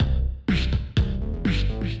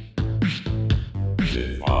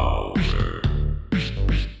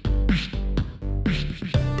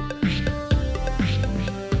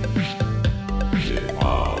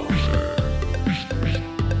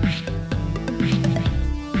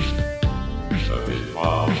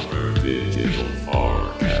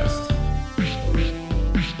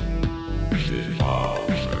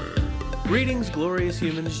glorious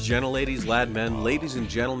humans, gentle ladies, lad men, ladies and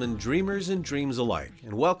gentlemen, dreamers and dreams alike,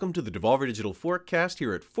 and welcome to the Devolver Digital Forecast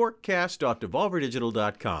here at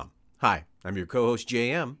forecast.devolverdigital.com. Hi, I'm your co-host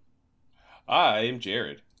JM. I'm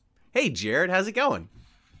Jared. Hey Jared, how's it going?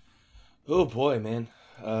 Oh boy, man.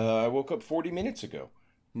 I woke up 40 minutes ago.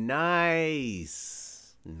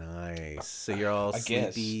 Nice. So you're all I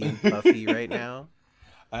sleepy guess. and puffy right now?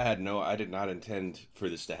 I did not intend for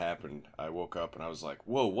this to happen. I woke up and I was like,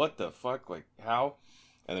 whoa, what the fuck? Like, how?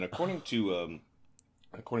 And then according to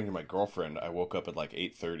my girlfriend, I woke up at like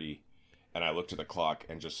 8:30 and I looked at the clock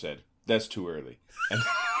and just said, that's too early. And,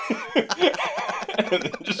 and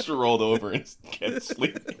then just rolled over and kept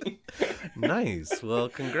sleeping. Nice. Well,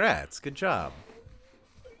 congrats. Good job.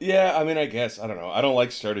 Yeah, I mean, I guess. I don't know. I don't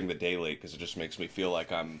like starting the day late because it just makes me feel like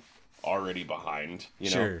I'm already behind, you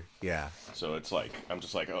know? Sure, yeah. So it's like, I'm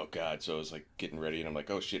just like, oh God. So I was like getting ready and I'm like,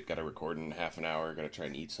 oh shit, gotta record in half an hour. Gotta try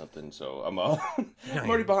and eat something. So I'm I'm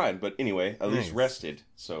already behind. But anyway, at least rested.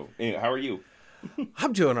 So anyway, how are you?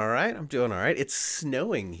 I'm doing all right. It's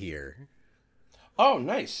snowing here. Oh,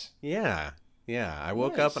 nice. Yeah. I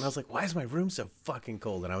woke up and I Nice. was like, why is my room so fucking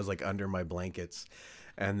cold? And I was like under my blankets.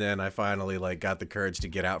 And then I finally like got the courage to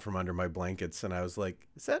get out from under my blankets and I was like,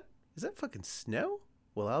 is that fucking snow?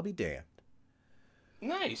 Well, I'll be damned.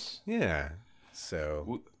 Nice. Yeah.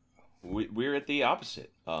 So, We're at the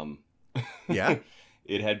opposite. yeah.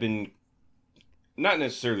 It had been not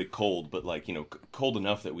necessarily cold, but like, cold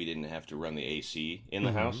enough that we didn't have to run the AC in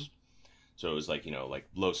the house. So it was like, like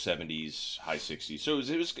low 70s, high 60s. So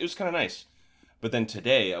it was kind of nice. But then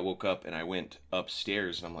today I woke up and I went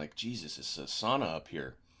upstairs and I'm like, Jesus, it's a sauna up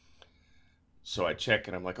here. So I check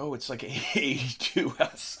and I'm like, oh, it's like 82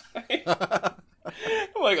 outside.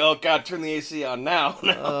 I'm like, oh God, turn the AC on now.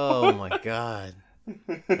 Oh my God.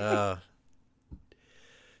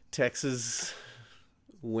 Texas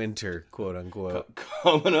winter, quote unquote.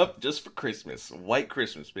 Coming up just for Christmas. White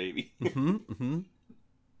Christmas, baby.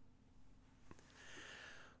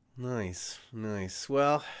 Nice.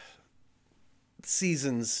 Well,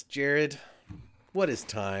 seasons, Jared. What is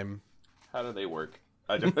time? How do they work?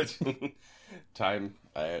 I don't. Time.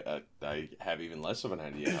 I have even less of an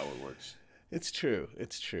idea how it works. It's true.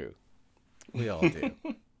 We all do.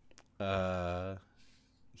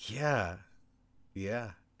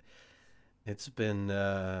 Yeah. It's been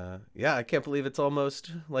I can't believe it's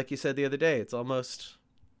almost, like you said the other day, it's almost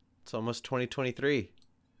 2023.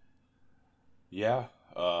 Yeah.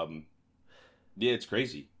 Yeah, it's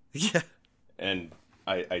crazy. Yeah. And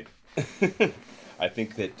I I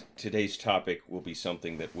think that today's topic will be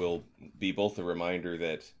something that will be both a reminder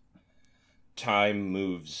that time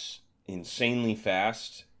moves insanely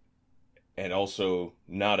fast and also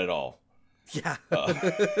not at all. Yeah.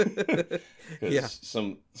 'Cause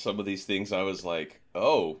some of these things I was like,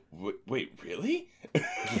 oh, wait, really?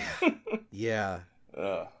 Yeah.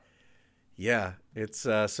 Uh, Yeah. It's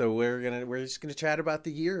so we're just gonna chat about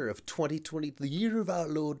the year of 2020, the year of our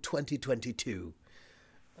Lord 2022.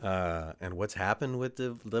 And what's happened with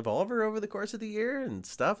the Devolver over the course of the year and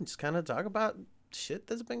stuff, and just kind of talk about shit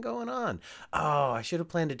that's been going on. Oh, I should have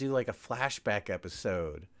planned to do like a flashback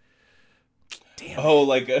episode. Damn. oh,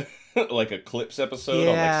 like a like a clips episode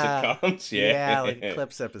on like sitcoms. Yeah, like a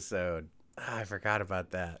clips episode. I forgot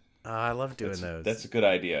about that. Oh, I love doing those. That's a good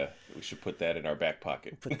idea. We should put that in our back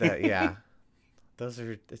pocket. Put that, yeah. Those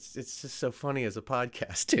are. It's just so funny as a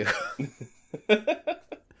podcast too.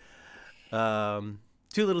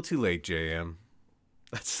 Too little, too late, JM.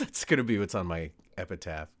 That's gonna be what's on my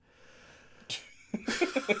epitaph.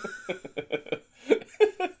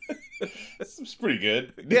 It's pretty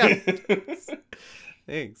good. Yeah.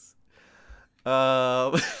 Thanks.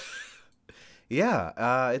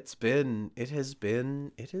 It has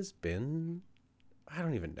been. I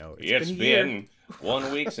don't even know. It's been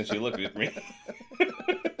 1 week since you looked at me.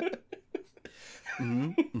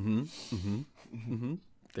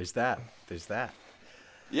 There's that.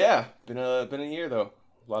 Yeah, been a year though.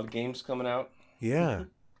 A lot of games coming out. Yeah,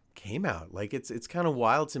 came out. Like it's kind of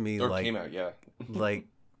wild to me. Or like came out, yeah. like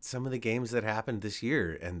some of the games that happened this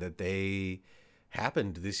year and that they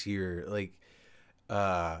happened this year. Like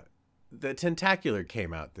the Tentacular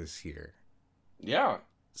came out this year. Yeah.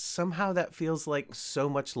 Somehow that feels like so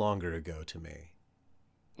much longer ago to me.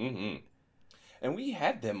 Mm-hmm. And we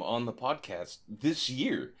had them on the podcast this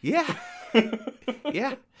year. Yeah.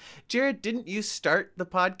 Yeah. Jared, didn't you start the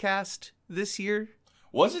podcast this year?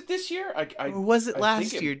 Was it this year? Or was it I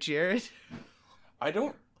last think year, Jared? I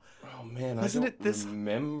don't. Oh man, Wasn't I it don't this-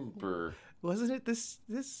 remember. Wasn't it this?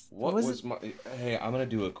 What was my? Hey, I'm gonna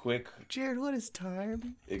do a quick. Jared, what is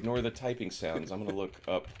time? Ignore the typing sounds. I'm gonna look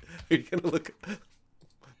up. You're gonna look.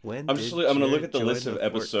 When I'm did I'm going to look Jared at the join list of the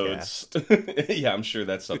episodes. forecast? Yeah, I'm sure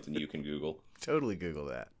that's something you can Google. Totally Google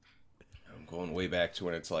that. I'm going way back to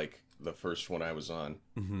when it's like the first one I was on.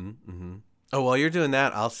 Oh, while you're doing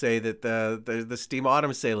that, I'll say that the Steam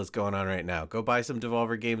Autumn Sale is going on right now. Go buy some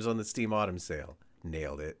Devolver games on the Steam Autumn Sale.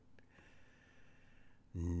 Nailed it.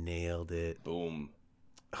 Boom.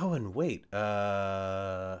 Oh, and wait.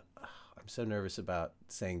 I'm so nervous about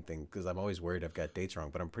saying things because I'm always worried I've got dates wrong,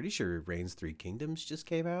 but I'm pretty sure Reigns 3 Kingdoms just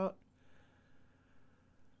came out.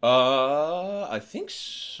 I think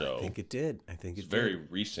so. I think it did. I think It's it very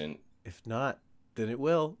did. recent. If not, then it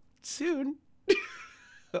will soon.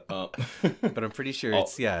 But I'm pretty sure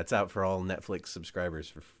it's out for all Netflix subscribers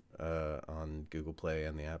for on Google Play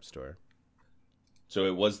and the App Store. So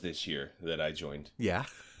it was this year that I joined. Yeah.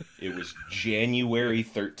 It was January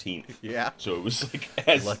 13th. Yeah. So it was like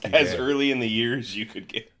as Lucky day. early in the year as you could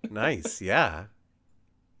get. Nice. Yeah.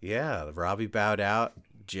 Yeah. Robbie bowed out.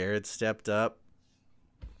 Jared stepped up.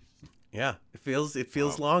 Yeah. It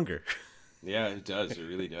feels longer. Yeah, it does. It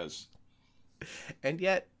really does. And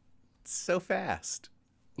yet so fast.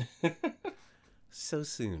 So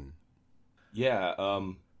soon. Yeah,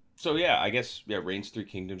 so yeah, I guess Reigns 3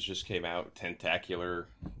 Kingdoms just came out. Tentacular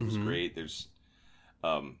was great. There's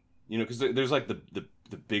because there's like the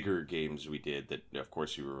bigger games we did that of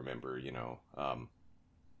course you remember,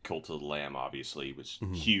 Cult of the Lamb obviously was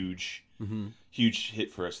huge. Huge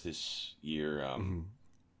hit for us this year.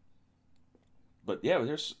 But yeah,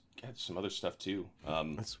 there's some other stuff too.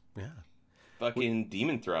 Fucking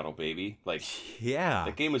Demon Throttle, baby. Like, yeah.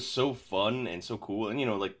 That game was so fun and so cool.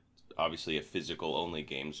 And, like, obviously a physical only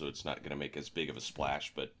game, so it's not going to make as big of a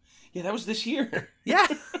splash. But, yeah, that was this year. Yeah.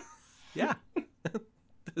 Yeah.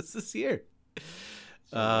 This year.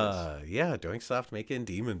 Yeah, Doing Soft making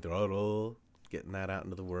Demon Throttle, getting that out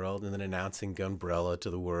into the world, and then announcing Gunbrella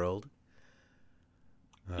to the world.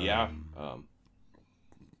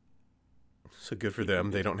 So good for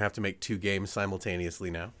them. They don't have to make 2 games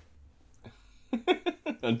simultaneously now.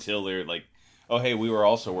 Until they're like, oh, hey, we were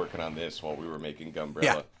also working on this while we were making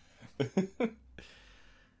Gunbrella.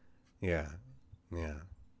 Yeah.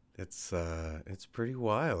 It's pretty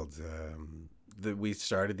wild. We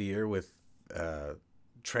started the year with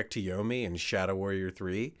Trek to Yomi and Shadow Warrior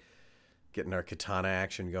 3, getting our katana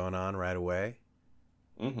action going on right away.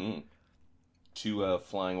 2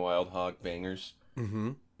 Flying Wild Hog bangers.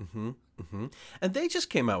 And they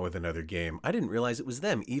just came out with another game. I didn't realize it was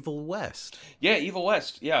them, Evil West. Yeah, Evil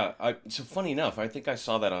West. Yeah. So funny enough, I think I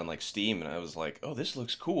saw that on like Steam, and I was like, "Oh, this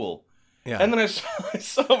looks cool." Yeah. And then I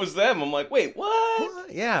saw it was them. I'm like, "Wait,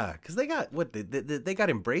 what?" Yeah, because they got they got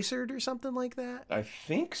Embracered or something like that. I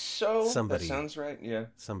think so. That sounds right. Yeah.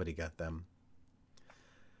 Somebody got them.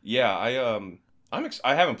 Yeah,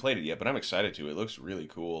 I haven't played it yet, but I'm excited to. It looks really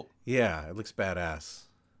cool. Yeah, it looks badass.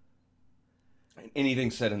 Anything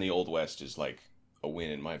set in the Old West is like a win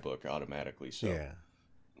in my book automatically. So yeah.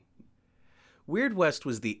 Weird West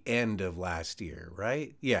was the end of last year,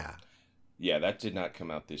 right? Yeah. Yeah, that did not come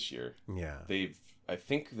out this year. Yeah. I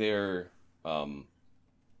think they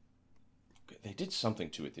did something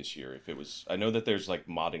to it this year. I know that there's like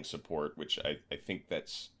modding support, which I think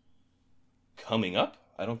that's coming up.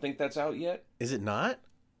 I don't think that's out yet. Is it not?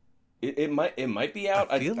 It might be out.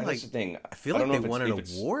 That's the thing. I feel like they won an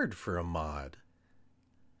award for a mod.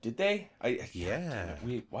 Did they? Yeah.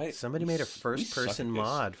 Somebody made a first-person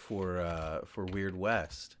mod for Weird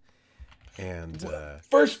West, and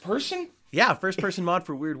first person. Yeah, first-person mod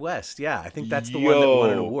for Weird West. Yeah, I think that's the one that won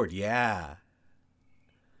an award. Yeah.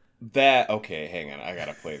 Okay, hang on. I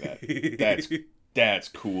gotta play that. That's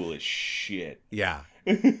cool as shit. Yeah.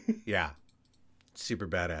 Yeah. Super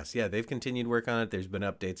badass. Yeah, they've continued work on it. There's been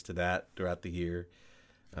updates to that throughout the year.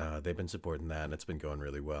 They've been supporting that, and it's been going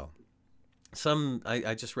really well.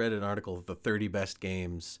 I just read an article of the 30 best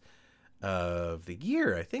games of the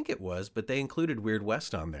year, I think it was, but they included Weird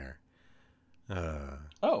West on there.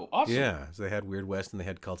 Oh, awesome. Yeah, so they had Weird West and they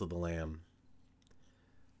had Cult of the Lamb.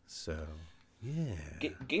 So, yeah.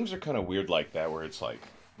 Games are kind of weird like that, where it's like,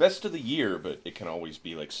 best of the year, but it can always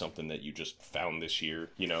be like something that you just found this year,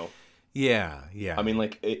 Yeah. I mean,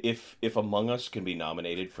 like, if Among Us can be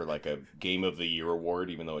nominated for, like, a Game of the Year award,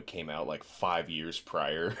 even though it came out, like, 5 years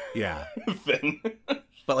prior. Yeah. Then...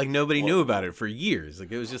 But, like, nobody knew about it for years.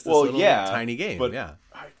 Like, it was just this little tiny game. But yeah.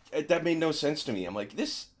 That made no sense to me. I'm like, I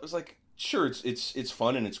was like, sure, it's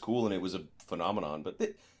fun and it's cool and it was a phenomenon, but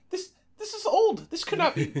this is old. This could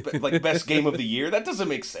not be, like, best game of the year. That doesn't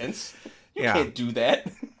make sense. You can't do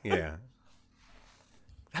that. Yeah.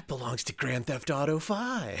 That belongs to Grand Theft Auto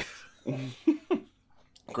 5.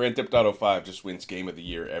 Grand Theft Auto 5 just wins Game of the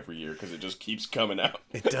Year every year because it just keeps coming out.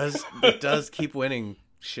 It does keep winning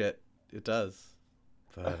shit, it does.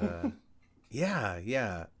 But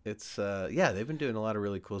yeah, it's they've been doing a lot of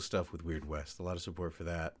really cool stuff with Weird West. A lot of support for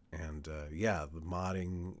that, and the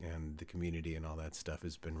modding and the community and all that stuff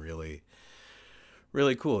has been really,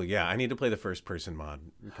 really cool. Yeah, I need to play the first person mod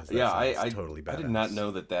because that sounds totally badass. I did not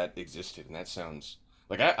know that existed, and that sounds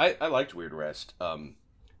like I liked Weird West,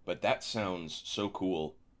 but that sounds so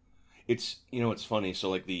cool. It's it's funny. So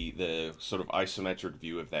like the sort of isometric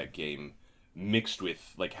view of that game mixed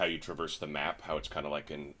with like how you traverse the map, how it's kind of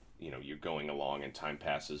like you're going along and time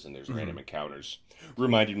passes and there's random encounters,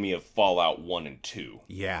 reminded me of Fallout 1 and 2.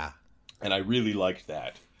 Yeah. And I really liked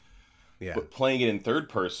that. Yeah. But playing it in third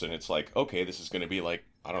person, it's like, okay, this is going to be like,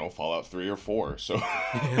 I don't know, Fallout 3 or 4. So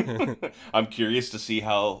I'm curious to see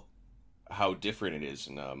how different it is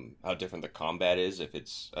and how different the combat is. If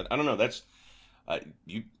it's, I don't know, that's,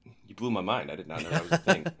 you blew my mind. I did not know that was a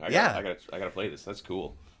thing. I gotta play this. That's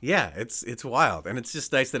cool. Yeah, it's wild, and it's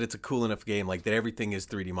just nice that it's a cool enough game, like that everything is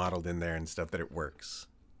 3D modeled in there and stuff, that it works.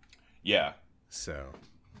 Yeah. So,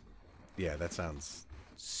 yeah, that sounds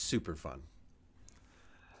super fun.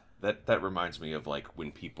 That reminds me of like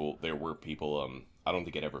when there were people, I don't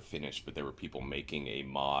think it ever finished, but there were people making a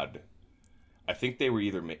mod. I think they were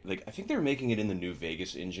I think they were making it in the New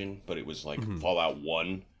Vegas engine, but it was like Fallout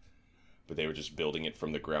 1, but they were just building it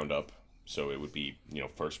from the ground up, so it would be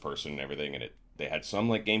first person and everything, and they had some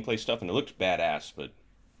like gameplay stuff and it looked badass, but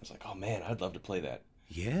I was like, oh man, I'd love to play that.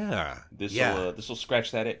 Yeah. This'll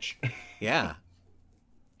scratch that itch. Yeah.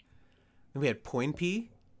 And we had Point P.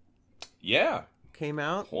 Yeah. Came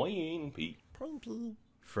out. Point P.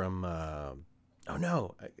 From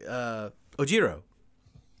Ojiro.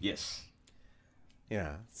 Yes.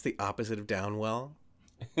 Yeah, it's the opposite of Downwell.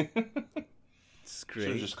 It's great.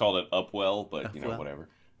 Should have just called it Upwell, but Upwell. Whatever.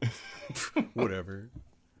 Whatever.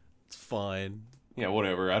 It's fine. Yeah,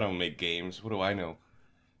 whatever. I don't make games. What do I know?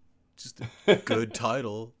 Just a good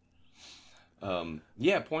title.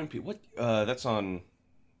 Yeah, Point P. What? That's on.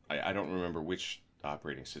 I don't remember which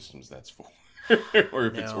operating systems that's for, or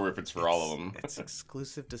if it's for all of them. It's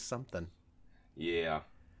exclusive to something. Yeah.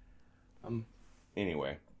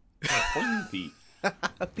 Anyway. Point P.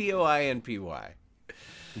 POINPY.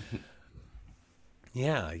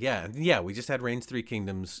 Yeah. We just had Reigns 3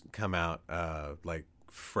 Kingdoms come out, like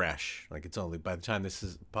fresh. Like it's only by the time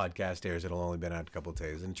this podcast airs, it'll only been out a couple of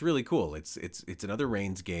days, and it's really cool. It's another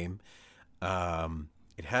Reigns game.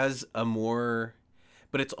 It has a more,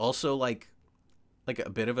 but it's also like a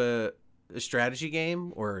bit of a strategy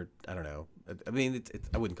game, or I don't know. I mean,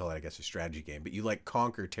 I wouldn't call it, I guess, a strategy game, but you like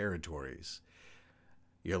conquer territories.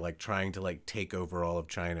 You're like trying to like take over all of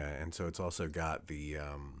China, and so it's also got the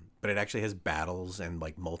but it actually has battles and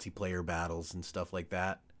like multiplayer battles and stuff like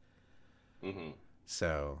that. Mm-hmm.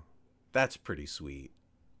 So that's pretty sweet.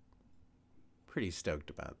 Pretty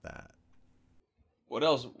stoked about that. What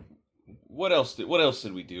else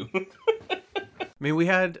did we do? I mean, we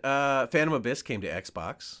had Phantom Abyss came to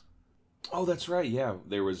Xbox. Oh, that's right. Yeah,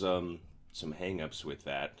 there was some hang-ups with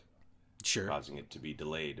that, Sure. causing it to be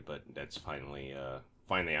delayed, but that's finally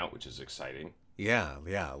out, which is exciting. Yeah,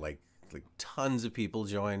 like tons of people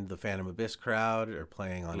joined the Phantom Abyss crowd, are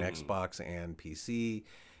playing on Xbox and PC,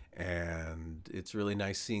 and it's really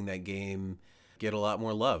nice seeing that game get a lot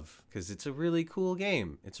more love, because it's a really cool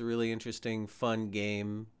game. It's a really interesting, fun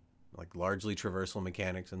game, like largely traversal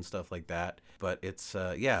mechanics and stuff like that. But it's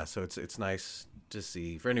so it's nice to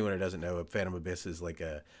see. For anyone who doesn't know, Phantom Abyss is like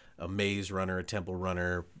a maze runner, a temple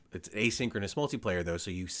runner. It's asynchronous multiplayer though,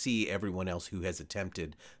 so you see everyone else who has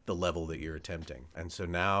attempted the level that you're attempting. And so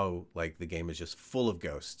now like the game is just full of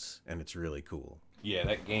ghosts, and it's really cool. Yeah,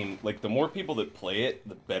 that game, like the more people that play it,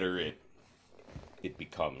 the better it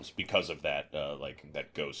becomes, because of that like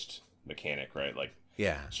that ghost mechanic, right? Like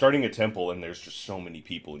Yeah. starting a temple and there's just so many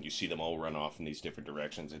people and you see them all run off in these different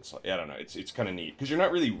directions. It's I don't know, it's kind of neat because you're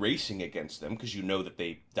not really racing against them because you know that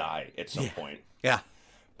they die at some point. Yeah.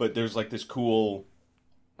 But there's like this cool,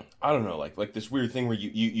 I don't know, like this weird thing where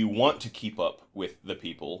you want to keep up with the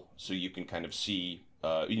people so you can kind of see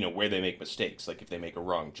where they make mistakes, like if they make a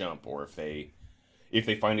wrong jump or if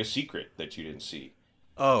they find a secret that you didn't see.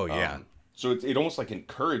 Oh yeah. So it almost like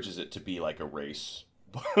encourages it to be like a race.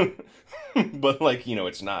 But like,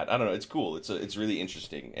 it's not. I don't know, it's cool. It's really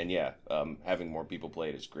interesting, and having more people play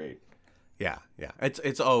it is great. Yeah.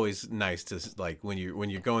 It's always nice to like when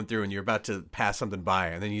you're going through and you're about to pass something by,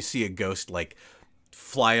 and then you see a ghost like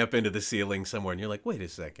fly up into the ceiling somewhere, and you're like, wait a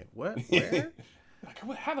second, what? Where?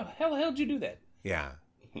 Like, how the hell did you do that? Yeah.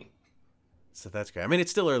 So that's great. I mean,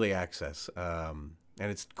 it's still early access, and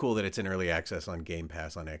it's cool that it's in early access on Game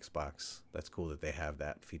Pass on Xbox. That's cool that they have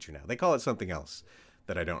that feature now. They call it something else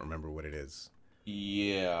that I don't remember what it is.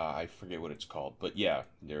 Yeah, I forget what it's called, but yeah,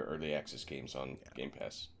 they're early access games on Game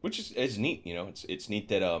Pass, which is neat. You know, it's neat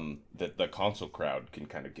that that the console crowd can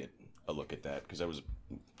kind of get a look at that because that was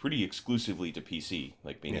pretty exclusively to PC,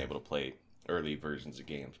 like being Yeah. able to play early versions of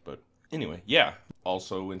games. But anyway, yeah.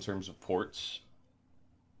 Also, in terms of ports,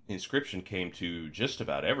 Inscription came to just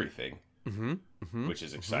about everything, Mm-hmm. Mm-hmm. which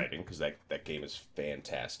is exciting because that game is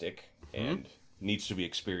fantastic and needs to be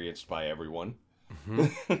experienced by everyone.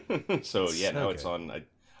 So yeah, So now it's good. on.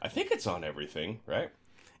 I think it's on everything, right?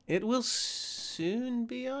 It will soon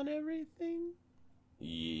be on everything.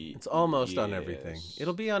 Ye- It's almost on everything. yes.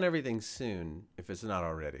 It'll be on everything soon, if it's not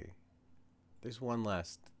already. There's one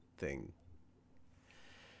last thing.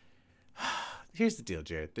 Here's the deal,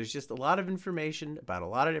 Jared. There's just a lot of information about a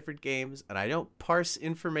lot of different games, and I don't parse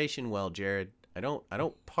information well, Jared. I don't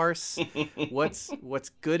parse what's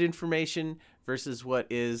good information versus what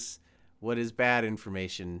is bad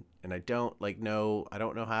information, and I don't know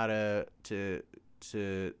how to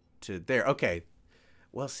there. Okay.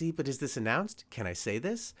 Well, see, but is this announced? Can I say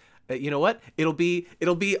this? You know what?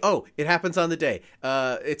 Oh, it happens on the day.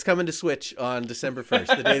 It's coming to Switch on December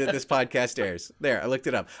 1st, the day that this podcast airs. There, I looked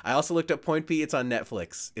it up. I also looked up Point P. It's on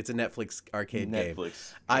Netflix. It's a Netflix arcade game.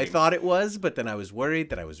 Netflix. I game. thought it was, but then I was worried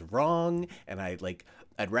that I was wrong, and I'd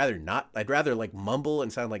rather not. I'd rather like mumble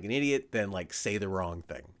and sound like an idiot than like say the wrong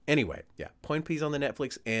thing. Anyway, yeah, Point P's on the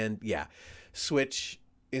Netflix, and yeah, Switch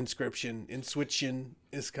Inscription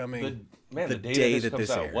is coming. The day that this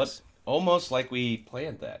comes out. airs. What? Almost like we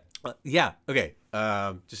planned that. Yeah. Okay.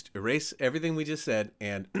 Just erase everything we just said,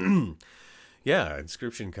 and yeah,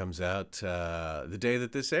 Inscription comes out the day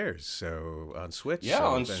that this airs. So on Switch. Yeah, so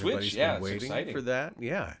on if Switch, anybody's yeah, been it's waiting exciting. for that.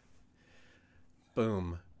 Yeah.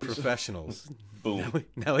 Boom. Professionals. Boom.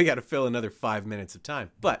 Now we got to fill another 5 minutes of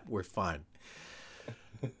time, but we're fine.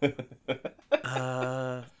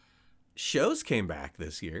 Shows came back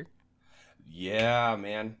this year. Yeah,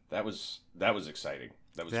 man, that was exciting.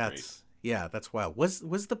 That was great. Yeah, that's wild. Was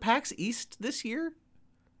the PAX East this year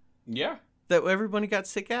Yeah, that everybody got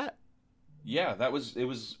sick at? yeah, it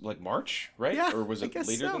was like March, right? Yeah, Or was I it guess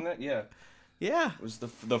later so. than that? Yeah, Yeah. it was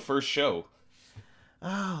the first show.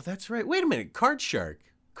 Oh, that's right. Wait a minute. Card Shark.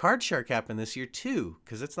 Card Shark happened this year too,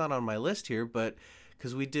 because it's not on my list here, but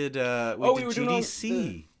because we did we were doing all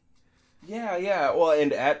GDC. Yeah, yeah. Well,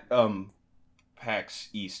 and at PAX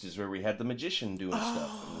East is where we had the magician doing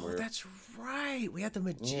stuff. And Oh, that's right. We had the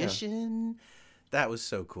magician. That was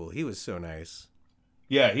so cool. He was so nice.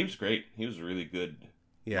 yeah, he was great. He was really good.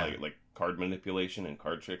 Yeah. Like card manipulation and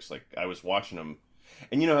card tricks. Like I was watching him,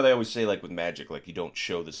 and you know how they always say like with magic, like you don't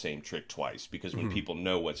show the same trick twice because when people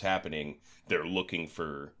know what's happening, they're looking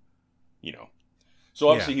for, you know. So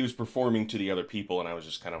obviously he was performing to the other people, and I was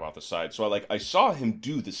just kind of off the side. So I saw him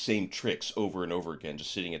do the same tricks over and over again,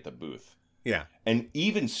 just sitting at the booth. Yeah. And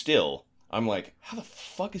even still, I'm like, how the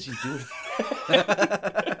fuck is he doing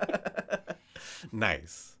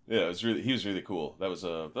Nice. Yeah, he was really cool. That was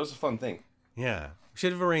a fun thing. Yeah. We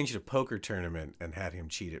should have arranged a poker tournament and had him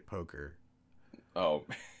cheat at poker. Oh,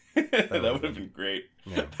 that would have been great.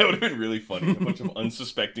 Yeah. That would have been really funny. A bunch of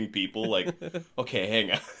unsuspecting people, like, okay,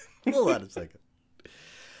 hang on. Hold on a second.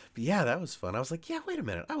 But yeah, that was fun. I was like, yeah, wait a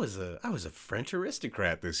minute. I was a French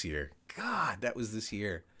aristocrat this year. God, that was this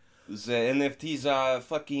year. The NFTs are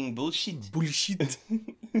fucking bullshit. Bullshit.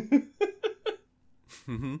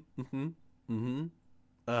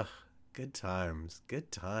 Ugh, good times.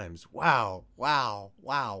 Good times. Wow.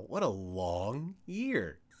 What a long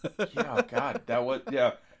year. Yeah, God, that was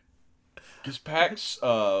Because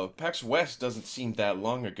PAX West doesn't seem that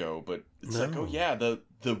long ago, but it's like, No. oh yeah, the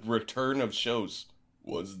return of shows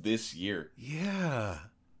was this year. Yeah.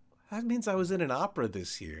 That means I was in an opera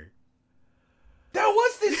this year. That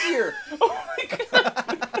was this year. Oh my God.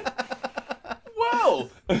 Wow.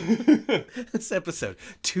 This episode,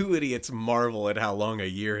 two idiots marvel at how long a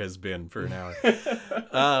year has been for an hour.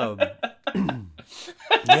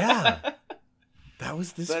 Yeah. That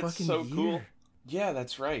was this That's fucking so year. cool. Yeah,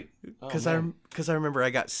 that's right. Because I remember I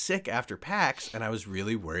got sick after PAX, and I was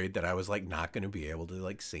really worried that I was like not going to be able to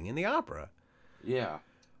like sing in the opera. Yeah.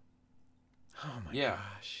 Oh my Yeah.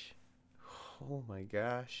 gosh. Oh my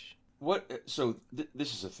gosh. What? So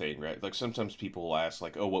this is a thing, right? Like sometimes people will ask,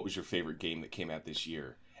 like, "Oh, what was your favorite game that came out this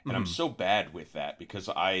year?" And I'm so bad with that because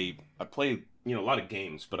I play a lot of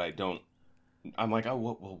games, but I don't. I'm like, oh,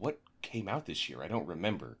 what came out this year? I don't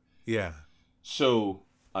remember. Yeah. So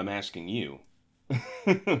I'm asking you.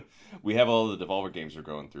 We have all the Devolver games we're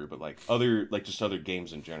going through, but like just other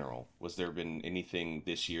games in general. Was there been anything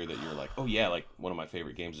this year that you're like, oh yeah, like one of my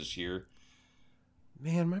favorite games this year?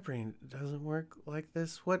 Man, my brain doesn't work like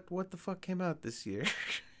this. What the fuck came out this year?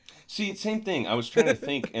 See, same thing. I was trying to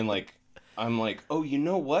think, and like, I'm like, oh, you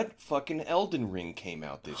know what? Fucking Elden Ring came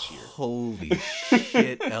out this year. Holy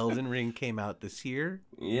shit, Elden Ring came out this year?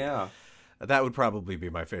 Yeah. That would probably be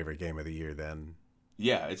my favorite game of the year then.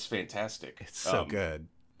 Yeah, it's fantastic. It's so good.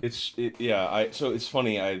 So it's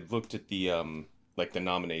funny. I looked at the like the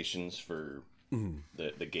nominations for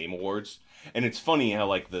the Game Awards, and it's funny how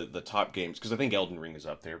like the top games, because I think Elden Ring is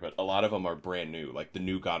up there, but a lot of them are brand new, like the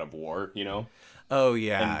new God of War, you know. Oh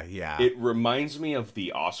yeah, And yeah. it reminds me of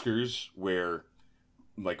the Oscars, where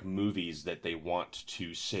like movies that they want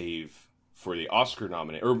to save for the Oscar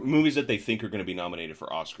nominate, or movies that they think are going to be nominated for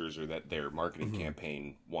Oscars, or that their marketing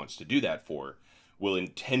campaign wants to do that for, will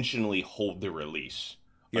intentionally hold the release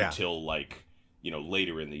until like, you know,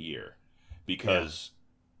 later in the year, because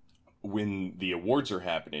when the awards are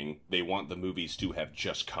happening, they want the movies to have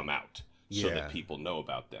just come out so that people know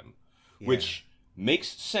about them, which makes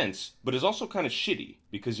sense, but is also kind of shitty,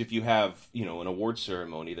 because if you have, you know, an award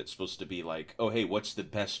ceremony that's supposed to be like, oh hey, what's the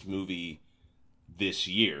best movie this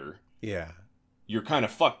year? Yeah. You're kind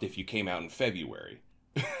of fucked if you came out in February.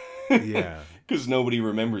 Yeah. Because nobody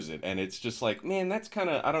remembers it, and it's just like, man, that's kind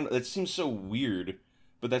of, I don't know, it seems so weird,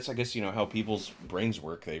 but that's, I guess, you know, how people's brains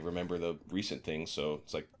work. They remember the recent things, so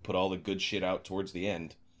it's like, put all the good shit out towards the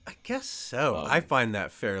end. I guess so. I find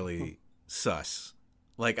that fairly sus.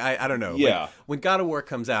 Like, I don't know. Yeah. Like, when God of War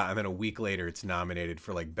comes out and then a week later it's nominated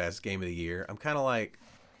for like best game of the year, I'm kind of like,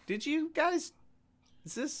 did you guys?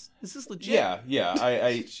 Is this legit? Yeah.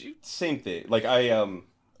 I same thing. Like I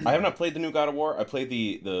have not played the new God of War. I played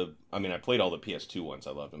I played all the PS2 ones.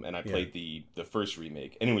 I loved them, and I played the first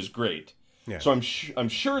remake, and it was great. Yeah. So I'm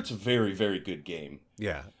sure it's a very, very good game.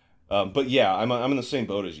 Yeah. But yeah, I'm in the same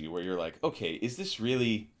boat as you, where you're like, okay, is this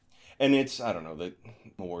really? And it's, I don't know, the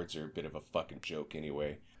awards are a bit of a fucking joke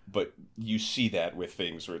anyway. But you see that with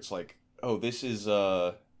things where it's like, oh, this is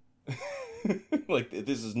like,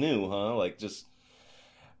 this is new, huh? Like, just.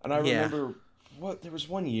 And I remember there was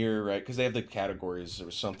one year, right? Because they have the categories. There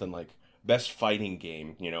was something like best fighting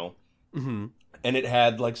game, you know. Mm-hmm. And it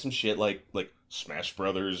had like some shit like Smash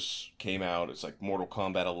Brothers came out. It's like Mortal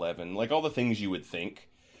Kombat 11, like all the things you would think.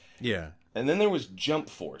 Yeah. And then there was Jump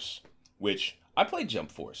Force, which I played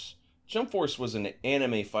Jump Force. Jump Force was an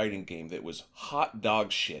anime fighting game that was hot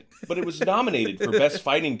dog shit, but it was nominated for best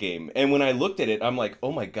fighting game. And when I looked at it, I'm like,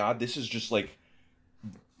 oh my god, this is just like.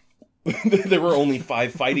 There were only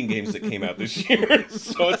 5 fighting games that came out this year,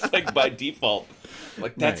 so it's like by default,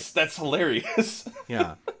 like that's hilarious.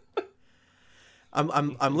 Yeah.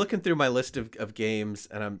 I'm looking through my list of games,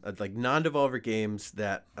 and I'm like non-Devolver games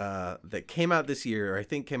that came out this year, or I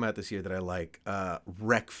think came out this year that I like.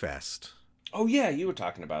 Wreckfest. Oh yeah, you were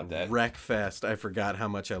talking about that. Wreckfest. I forgot how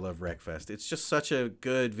much I love Wreckfest. It's just such a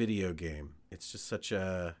good video game. It's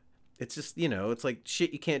just, you know, it's like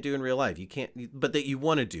shit you can't do in real life. You can't, but that you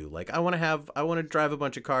want to do. Like, I want to drive a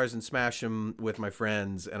bunch of cars and smash them with my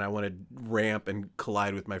friends, and I want to ramp and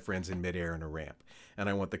collide with my friends in midair in a ramp, and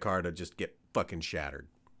I want the car to just get fucking shattered.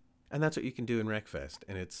 And that's what you can do in Wreckfest,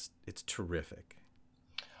 and it's terrific.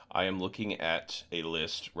 I am looking at a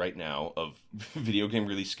list right now of video game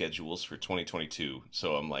release schedules for 2022.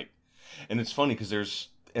 So I'm like, and it's funny because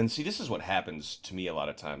this is what happens to me a lot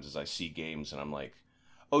of times, is I see games and I'm like,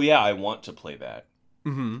 oh yeah, I want to play that.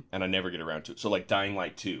 Mm-hmm. And I never get around to it. So like Dying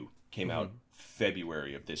Light 2 came out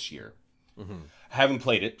February of this year. Mm-hmm. I haven't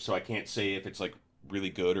played it, so I can't say if it's like really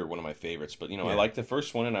good or one of my favorites. But, you know, I like the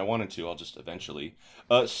first one and I wanted to. I'll just eventually.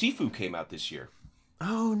 Sifu came out this year.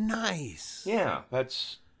 Oh, nice. Yeah,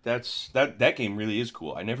 that game really is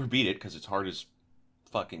cool. I never beat it because it's hard as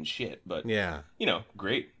fucking shit. But, you know,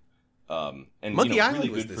 great. And Monkey Island really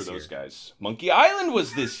was good for those year. guys. Monkey Island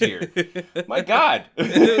was this year. My God,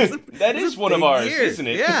 that is one of ours, isn't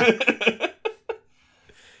it? Yeah.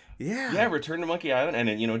 Yeah. Yeah. Return to Monkey Island,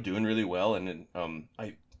 and you know, doing really well, and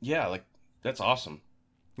that's awesome.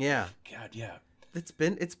 Yeah. God, yeah. It's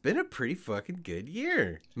been a pretty fucking good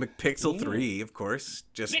year. McPixel 3, of course,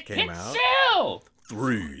 just came out. McPixel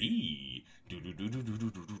 3.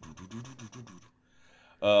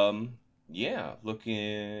 Yeah,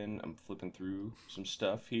 I'm flipping through some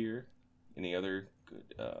stuff here. Any other good,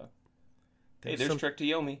 hey, there's Trek to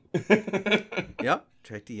Yomi. Yep,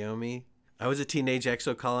 Trek to Yomi. I Was a Teenage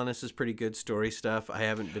Exocolonist is pretty good story stuff. I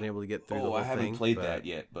haven't been able to get through the whole thing. I haven't played that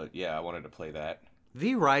yet, but yeah, I wanted to play that.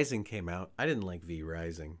 V Rising came out. I didn't like V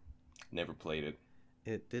Rising. Never played it.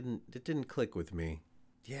 It didn't click with me.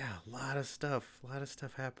 Yeah, a lot of stuff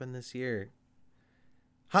happened this year.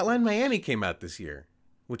 Hotline Miami came out this year,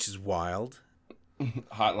 which is wild.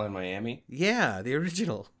 Hotline Miami? Yeah, the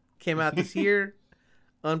original came out this year.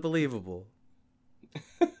 Unbelievable.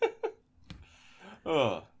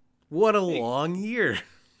 Oh, What a hey, long year.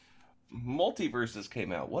 Multiverses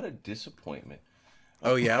came out. What a disappointment.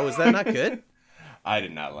 Oh yeah, was that not good? I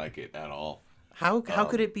did not like it at all. How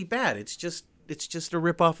could it be bad? It's just a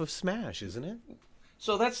ripoff of Smash, isn't it?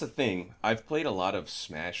 So that's the thing. I've played a lot of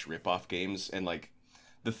Smash ripoff games, and like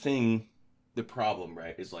the problem,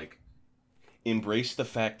 right, is like embrace the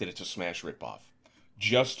fact that it's a Smash ripoff.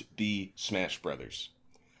 Just be Smash Brothers.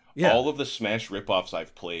 Yeah. All of the Smash ripoffs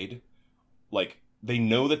I've played, like they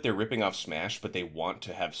know that they're ripping off Smash, but they want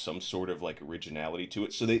to have some sort of like originality to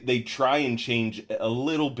it. So they try and change a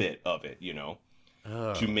little bit of it,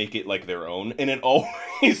 Oh. to make it like their own, and it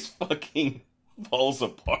always fucking falls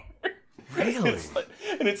apart. Really?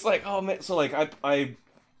 It's like, oh man, so like I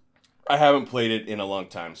haven't played it in a long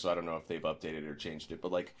time, so I don't know if they've updated it or changed it.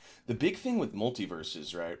 But like the big thing with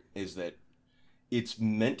Multiverses, right, is that it's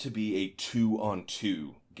meant to be a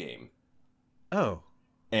 2-on-2 game. Oh.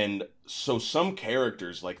 And so some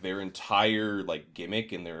characters, like their entire like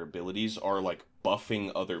gimmick and their abilities are like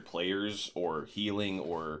buffing other players or healing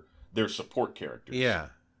or their support characters. Yeah.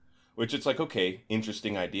 Which it's like, okay,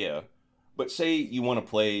 interesting idea. But say you want to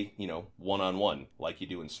play, one-on-one like you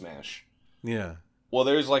do in Smash. Yeah. Well,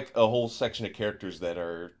 there's like a whole section of characters that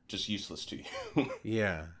are just useless to you.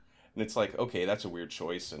 Yeah. And it's like, okay, that's a weird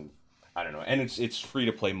choice, and I don't know. And it's free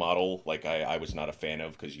to play model, like I was not a fan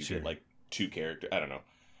of, because you get like 2 characters. I don't know.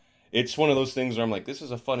 It's one of those things where I'm like, this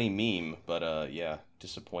is a funny meme, but yeah,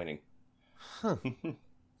 disappointing. Huh.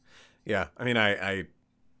 Yeah. I mean, I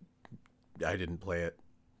didn't play it.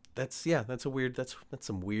 That's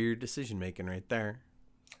some weird decision making right there.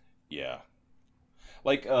 Yeah.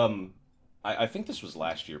 Like, I think this was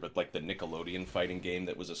last year, but like the Nickelodeon fighting game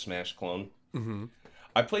that was a Smash clone. Mm-hmm.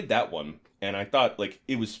 I played that one, and I thought like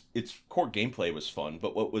its core gameplay was fun,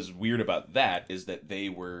 but what was weird about that is that they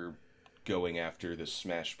were going after the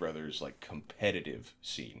Smash Brothers like competitive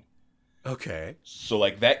scene. Okay. So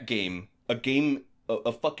like that game, a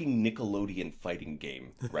fucking Nickelodeon fighting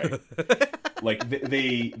game, right? Like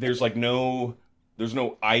there's no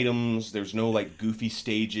items, there's no like goofy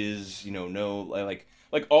stages, no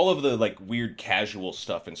like all of the like weird casual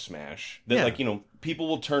stuff in Smash that like people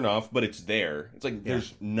will turn off, but it's there. It's like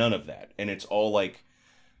there's none of that, and it's all like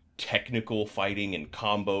technical fighting and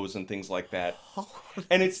combos and things like that.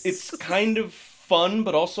 And it's kind of fun,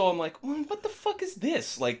 but also I'm like, what the fuck is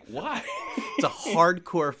this? Like, why? It's a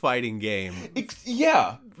hardcore fighting game.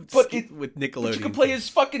 Yeah, but with Nickelodeon. But you can play as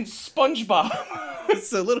fucking SpongeBob.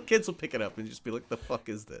 So little kids will pick it up and just be like, the fuck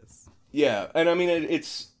is this? Yeah, and I mean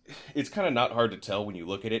it's kind of not hard to tell when you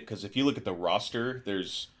look at it, because if you look at the roster,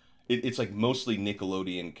 it's like mostly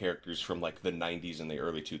Nickelodeon characters from like the 90s and the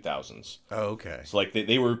early 2000s. Oh, okay. So like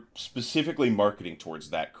they were specifically marketing towards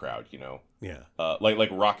that crowd, Yeah. Like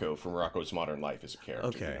Rocco from Rocco's Modern Life is a character,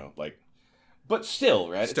 Okay. like, but still,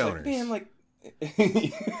 right? Stoners. It's like, man, like,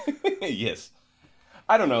 yes.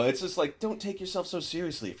 I don't know. It's just like, don't take yourself so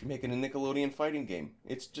seriously if you're making a Nickelodeon fighting game.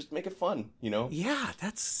 It's just make it fun, Yeah,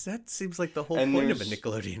 that seems like the whole And point of a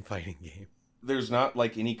Nickelodeon fighting game. There's not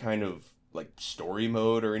like any kind of like story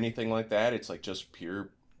mode or anything like that. It's like just pure,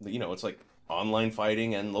 it's like online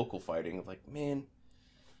fighting and local fighting. Like, man,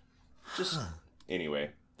 just anyway.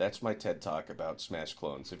 That's my TED Talk about Smash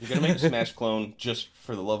clones. If you're gonna make a Smash clone, just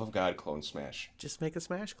for the love of God, clone Smash. Just make a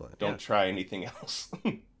Smash clone. Don't try anything else.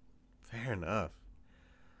 Fair enough.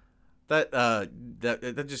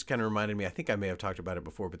 That just kind of reminded me. I think I may have talked about it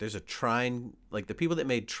before, but there's a Trine. Like the people that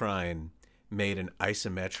made Trine made an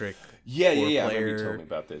isometric yeah. I remember you player told me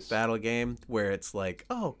about this battle game where it's like,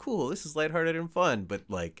 oh, cool, this is lighthearted and fun, but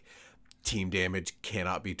like team damage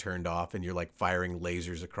cannot be turned off, and you're like firing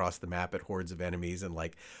lasers across the map at hordes of enemies and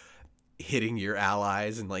like hitting your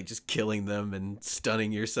allies and like just killing them and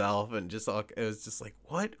stunning yourself, and just all, it was just like,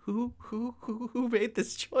 what? Who made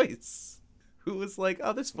this choice? Who was like,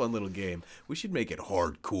 oh, this fun little game, we should make it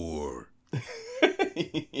hardcore.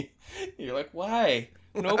 You're like, why?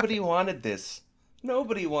 Nobody wanted this.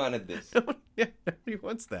 Nobody wanted this. Nobody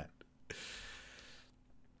wants that.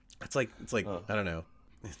 It's like I don't know,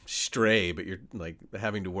 Stray, but you're like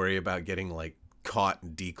having to worry about getting like caught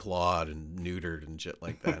and declawed and neutered and shit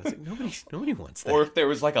like that. It's like nobody wants that. Or if there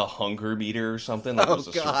was like a hunger meter or something, like it was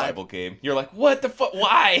a survival game. You're like, what the fuck?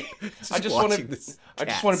 Why? I just want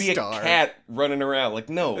to be a cat running around. Like,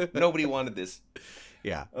 no, nobody wanted this.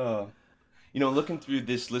 Yeah. Looking through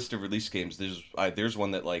this list of release games, there's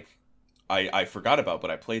one that like I forgot about, but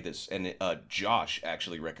I played this, and Josh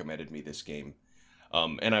actually recommended me this game,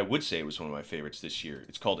 and I would say it was one of my favorites this year.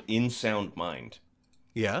 It's called In Sound Mind.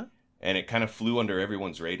 Yeah. And it kind of flew under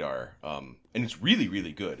everyone's radar, and it's really,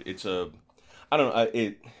 really good. It's a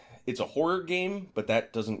horror game, but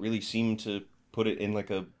that doesn't really seem to put it in like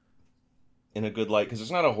a good light, because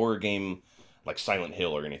it's not a horror game like Silent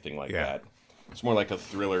Hill or anything like that. It's more like a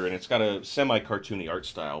thriller, and it's got a semi-cartoony art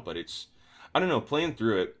style, but it's, I don't know, playing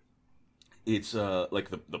through it, it's like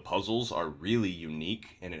the puzzles are really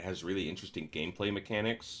unique, and it has really interesting gameplay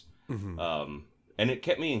mechanics. And it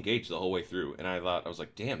kept me engaged the whole way through, and I was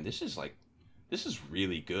like, damn, this is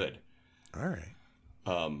really good. All right.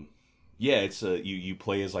 Yeah, it's you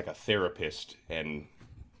play as like a therapist, and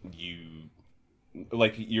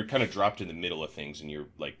you're kind of dropped in the middle of things, and you're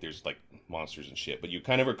like, there's like monsters and shit, but you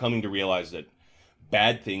kind of are coming to realize that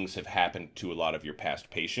bad things have happened to a lot of your past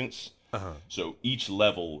patients. So each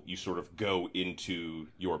level you sort of go into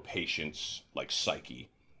your patient's like psyche,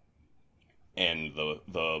 and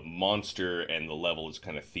the monster and the level is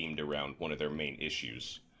kind of themed around one of their main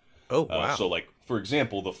issues. Oh, wow. So like, for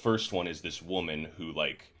example, the first one is this woman who,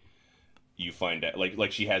 like, you find out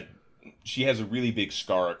like she has a really big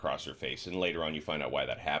scar across her face, and later on you find out why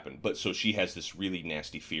that happened. But so she has this really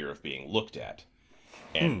nasty fear of being looked at.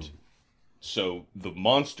 And so the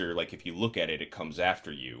monster, like, if you look at it, it comes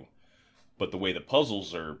after you. But the way the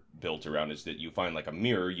puzzles are built around is that you find like a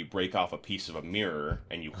mirror, you break off a piece of a mirror,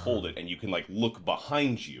 and you hold it, and you can like look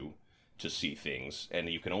behind you to see things, and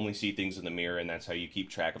you can only see things in the mirror, and that's how you keep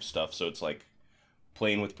track of stuff. So it's like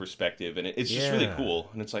playing with perspective, and it's just really cool,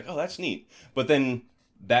 and it's like, oh, that's neat. But then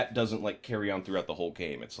that doesn't like carry on throughout the whole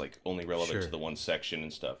game. It's like only relevant to the one section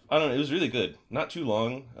and stuff. I don't know, it was really good, not too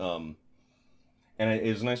long. And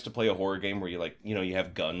it was nice to play a horror game where you, like, you know, you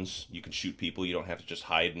have guns, you can shoot people, you don't have to just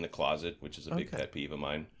hide in the closet, which is a big pet peeve of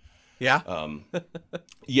mine. Yeah.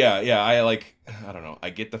 Yeah, I don't know,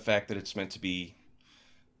 I get the fact that it's meant to be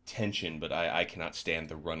tension, but I cannot stand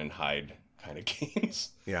the run and hide kind of games.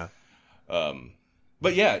 Yeah.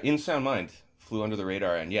 But yeah, In Sound Mind flew under the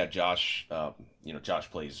radar, and yeah, Josh,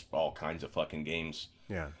 Josh plays all kinds of fucking games.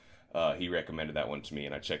 Yeah. He recommended that one to me,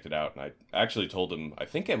 and I checked it out, and I actually told him, I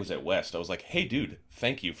think I was at West, I was like, hey dude,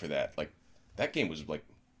 thank you for that. Like, that game was like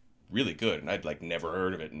really good, and I'd like never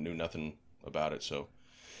heard of it and knew nothing about it. So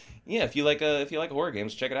yeah, if you like horror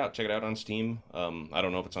games, check it out on Steam. I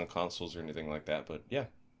don't know if it's on consoles or anything like that, but yeah.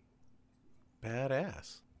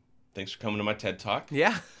 Badass. Thanks for coming to my TED Talk.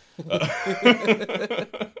 Yeah.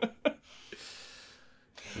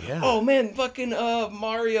 Yeah. Oh man, fucking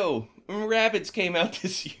Mario Rabbids came out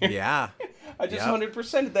this year. Yeah. I just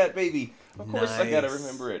 100%ed that baby. Of course, I gotta Nice.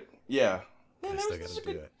 remember it. Yeah. Man, I still this is gotta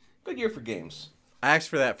a do it. good year for games. I asked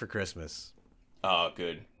for that for Christmas. Oh,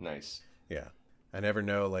 good. Nice. Yeah. I never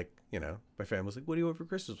know, like, you know, my family's like, what do you want for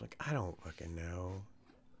Christmas? I'm like, I don't fucking know.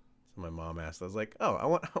 So my mom asked, I was like,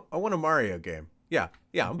 oh, I want a Mario game. Yeah,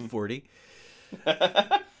 I'm 40.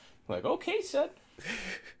 Like, okay, son.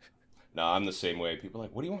 No, I'm the same way. People are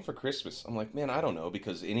like, what do you want for Christmas? I'm like, man, I don't know,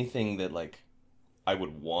 because anything that, like, I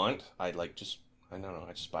would want, I don't know,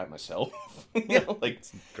 I just buy it myself. Like,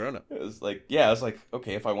 Grown up. it was like, yeah, I was like,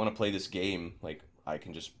 okay, if I want to play this game, like, I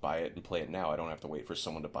can just buy it and play it now. I don't have to wait for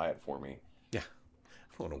someone to buy it for me. Yeah.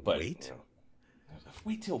 I want to But, wait. you know,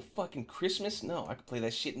 wait till fucking Christmas? No, I can play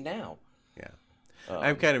that shit now. Yeah.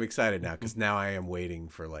 I'm kind of excited now because now I am waiting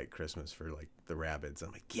for like Christmas for like the Rabbids.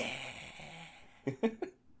 I'm like, yeah.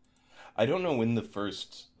 I don't know when the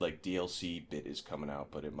first like DLC bit is coming out,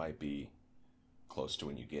 but it might be close to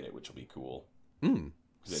when you get it, which will be cool. Because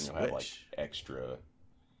then you'll have like extra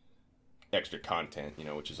content, you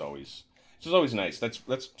know, which is always nice. That's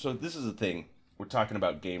so this is the thing. We're talking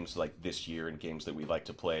about games like this year and games that we like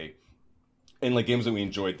to play and like games that we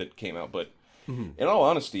enjoyed that came out, but in all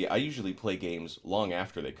honesty, I usually play games long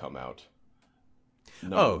after they come out.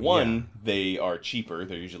 Number one, they are cheaper.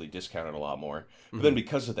 They're usually discounted a lot more. But then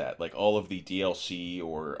because of that, like all of the DLC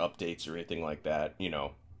or updates or anything like that, you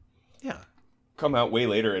know, come out way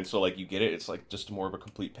later. And so like you get it, it's like just more of a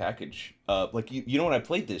complete package. Like you know what I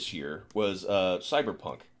played this year was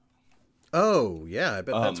Cyberpunk. Oh, yeah. I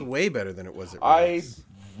bet that's way better than it was at I release.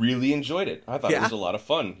 really enjoyed it. I thought it was a lot of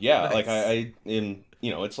fun. Yeah, Nice. like I in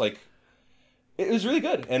you know, it's like it was really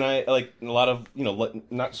good, and I like a lot of, you know,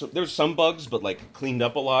 not so there's some bugs, but like cleaned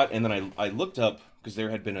up a lot. And then I looked up because there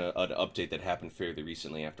had been an update that happened fairly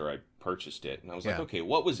recently after I purchased it, and I was like, okay,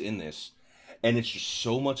 what was in this? And it's just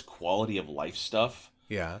so much quality of life stuff.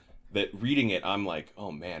 Yeah. That reading it, I'm like,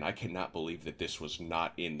 oh man, I cannot believe that this was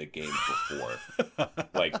not in the game before.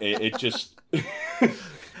 Like it just because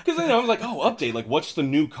you know I was like, oh, update, like what's the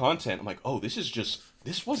new content? I'm like, oh, this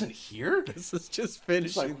wasn't here. This is just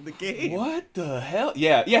finishing the game. What the hell?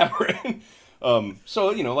 Yeah, right.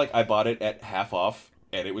 So you know, like I bought it at half off,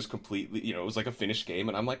 and it was completely, you know, it was like a finished game,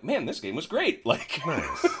 and I'm like, man, this game was great. Like,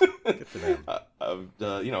 Nice. Good for them.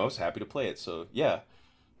 you know, I was happy to play it. So yeah,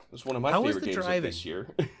 it was one of my favorite games of this year.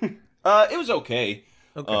 It was okay.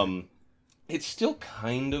 Okay. It's still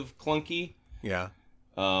kind of clunky. Yeah.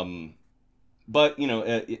 Um, but you know,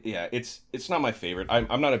 yeah, it's not my favorite.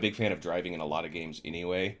 I'm not a big fan of driving in a lot of games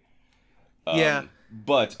anyway. Yeah.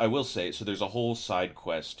 But I will say, so there's a whole side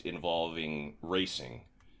quest involving racing,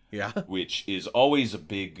 Yeah. which is always a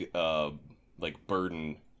big like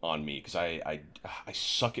burden on me because I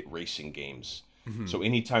suck at racing games. Hmm. So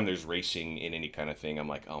anytime there's racing in any kind of thing, I'm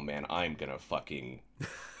like, oh man, I'm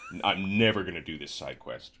never gonna do this side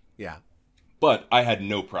quest. Yeah. But I had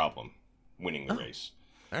no problem winning the Oh, race.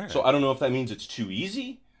 all So right. I don't know if that means it's too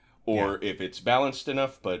easy Yeah. or if it's balanced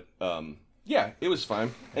enough, but yeah, it was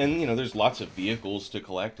fine. And you know, there's lots of vehicles to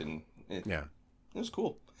collect, and Yeah. it was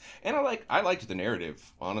cool. And I liked the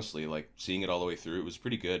narrative, honestly. Like seeing it all the way through, it was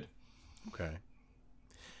pretty good. Okay.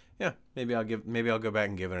 Yeah. Maybe I'll go back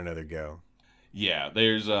and give it another go. Yeah,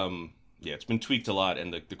 there's yeah, it's been tweaked a lot,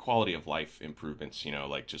 and the quality of life improvements. You know,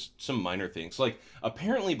 like just some minor things. Like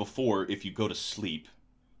apparently before, if you go to sleep,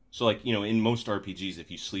 so like you know, in most RPGs, if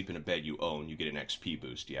you sleep in a bed you own, you get an XP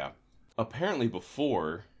boost. Yeah. Apparently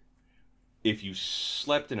before, if you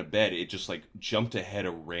slept in a bed, it just like jumped ahead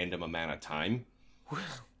a random amount of time.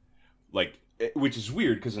 Like, which is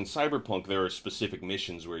weird because in Cyberpunk there are specific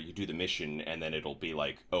missions where you do the mission and then it'll be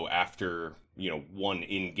like, oh, after you know one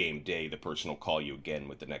in-game day, the person will call you again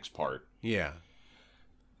with the next part. Yeah.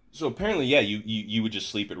 So apparently, yeah, you would just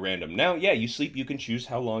sleep at random. Now, yeah, you sleep. You can choose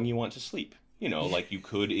how long you want to sleep. You know, like you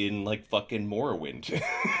could in like fucking Morrowind.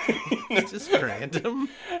 It's just random.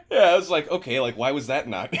 Yeah, I was like, okay, like why was that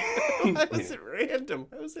not? Why was it random?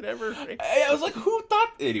 How was it ever random? I was like, who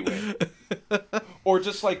thought anyway? Or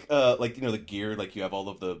just like you know the gear, like you have all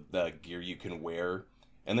of the gear you can wear,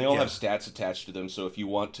 and they all Yeah. have stats attached to them. So if you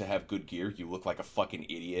want to have good gear, you look like a fucking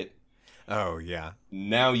idiot. Oh yeah.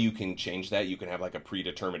 Now you can change that. You can have like a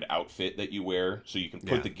predetermined outfit that you wear, so you can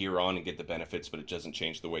put Yeah. the gear on and get the benefits, but it doesn't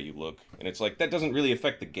change the way you look. And it's like that doesn't really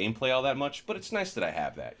affect the gameplay all that much, but it's nice that I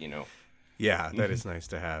have that, you know. Yeah, that is nice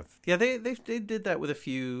to have. Yeah, they did that with a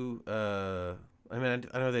few. I mean,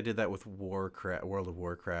 I know they did that with Warcraft, World of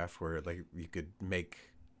Warcraft, where like you could make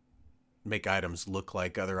items look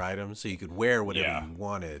like other items, so you could wear whatever Yeah. you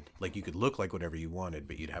wanted. Like you could look like whatever you wanted,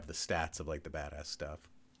 but you'd have the stats of like the badass stuff.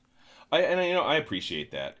 You know I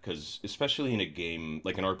appreciate that because especially in a game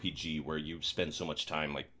like an RPG where you spend so much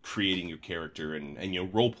time like creating your character and you know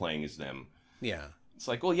role playing as them. Yeah. It's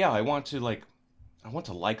like, well, yeah, I want to like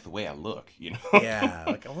the way I look, you know. Yeah,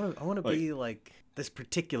 like I want to Like be like this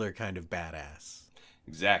particular kind of badass.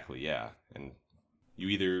 exactly, yeah. And you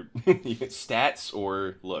either you get stats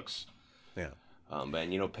or looks. Yeah.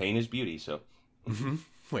 And you know, pain is beauty. So Hmm.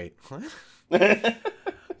 Wait, what?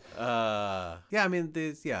 Yeah, I mean,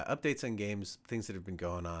 there's updates on games, things that have been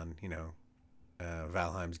going on. You know,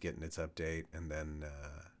 Valheim's getting its update, and then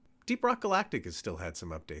Deep Rock Galactic has still had some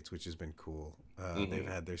updates, which has been cool. They've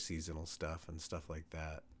had their seasonal stuff and stuff like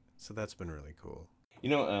that, so that's been really cool. you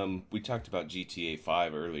know, we talked about GTA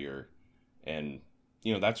 5 earlier, and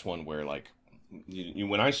you know that's one where like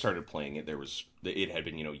when I started playing it, it had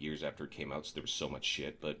been you know years after it came out, so there was so much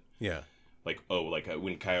shit. But Yeah, like oh, like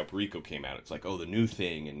when Cayo Perico came out, it's like oh the new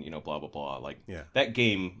thing, and you know blah blah blah. Like yeah, that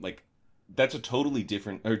game, like that's a totally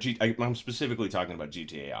different. I'm specifically talking about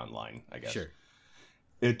GTA Online, I guess. sure.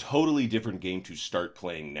 A totally different game to start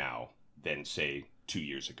playing now than say 2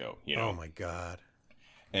 years ago. You Oh know, my god.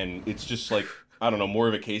 and it's just like I don't know, more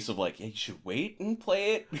of a case of like, hey, you should wait and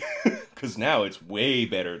play it because now it's way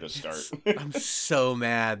better to start. I'm so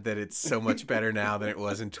mad that it's so much better now than it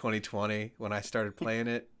was in 2020 when I started playing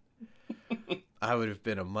it. I would have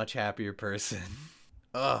been a much happier person.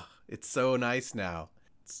 Ugh, it's so nice now.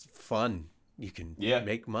 It's fun. You can Yeah.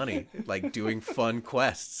 make money like doing fun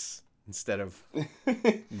quests instead of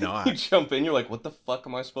You not. jump in, you're like, what the fuck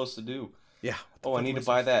am I supposed to do? Yeah. what the Oh, I fuck need am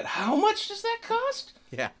to I buy that. How much does that cost?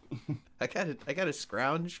 Yeah. I gotta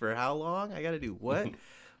scrounge for how long? I gotta do what?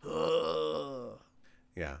 Ugh.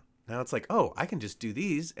 Yeah. Now it's like, oh, I can just do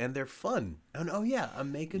these and they're fun. And oh yeah,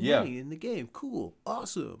 I'm making Yeah. money in the game. Cool.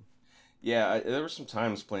 Awesome. Yeah, there were some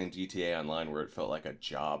times playing GTA Online where it felt like a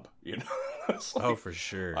job, you know? It's like, Oh, for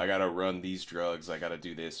sure. I gotta run these drugs, I gotta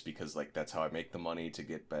do this because, like, that's how I make the money to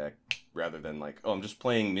get back, rather than, like, oh, I'm just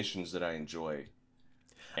playing missions that I enjoy.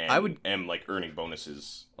 And I would- am, like, earning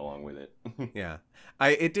bonuses along with it. Yeah.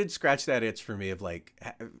 It did scratch that itch for me of like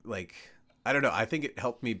I don't know. I think it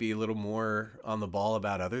helped me be a little more on the ball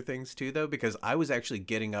about other things too, though, because I was actually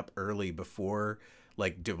getting up early before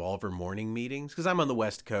like Devolver morning meetings because I'm on the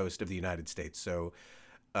West Coast of the United States. So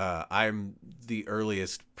I'm the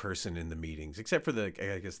earliest person in the meetings, except for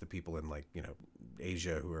I guess the people in like, you know,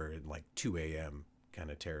 Asia who are in like 2 a.m.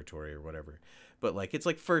 kind of territory or whatever. But like it's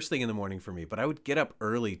like first thing in the morning for me. But I would get up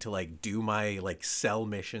early to like do my like cell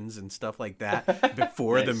missions and stuff like that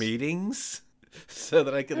before the meetings, so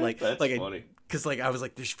that I could like That's like funny. because like I was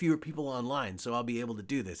like there's fewer people online, so I'll be able to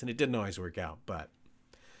do this, and it didn't always work out. But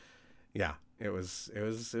yeah, it was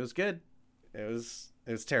good. It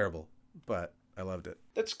was terrible, but I loved it.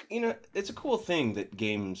 That's it's a cool thing that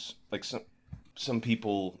games like some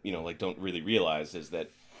people like don't really realize is that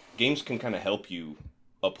games can kind of help you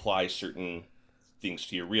apply certain things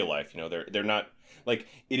to your real life. They're not like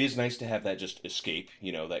it is nice to have that just escape,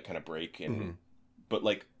 that kind of break and but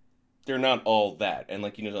like they're not all that. And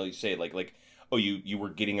like you say like oh you were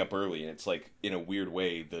getting up early and it's like in a weird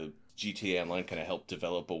way the GTA Online kind of helped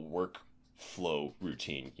develop a workflow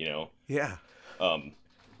routine. Yeah.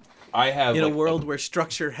 I have in a world where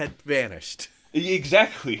structure had vanished.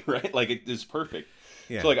 Exactly, right? Like it's perfect.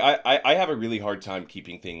 Yeah. So like I have a really hard time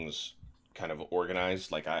keeping things kind of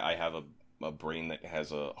organized. Like I have a brain that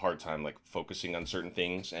has a hard time like focusing on certain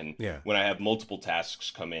things, and when I have multiple tasks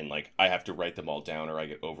come in, like I have to write them all down or I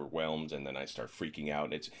get overwhelmed and then I start freaking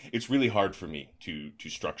out. It's really hard for me to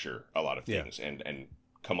structure a lot of things and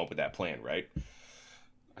come up with that plan, right?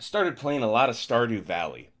 I started playing a lot of Stardew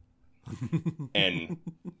Valley. And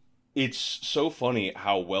it's so funny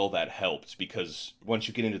how well that helped, because once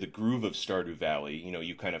you get into the groove of Stardew Valley,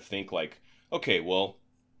 you kind of think like, okay, well,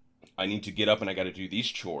 I need to get up and I got to do these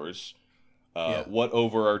chores. What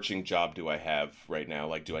overarching job do I have right now?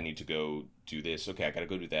 Like, do I need to go do this? Okay, I got to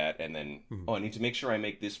go do that. And then, I need to make sure I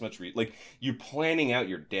make this much. Like, you're planning out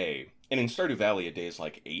your day. And in Stardew Valley, a day is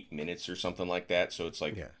like 8 minutes or something like that. So it's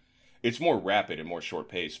like, it's more rapid and more short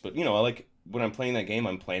paced. But, I like, when I'm playing that game,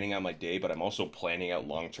 I'm planning out my day, but I'm also planning out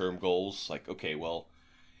long-term goals. Like, okay, well,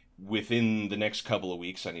 within the next couple of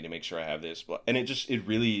weeks, I need to make sure I have this. And it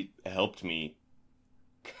really helped me,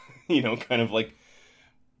 kind of like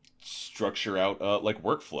structure out like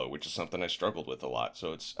workflow, which is something I struggled with a lot.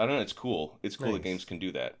 So I don't know, it's cool. It's cool that games can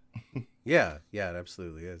do that. Yeah, it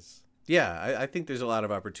absolutely is. Yeah, I think there's a lot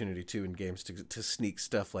of opportunity too in games to sneak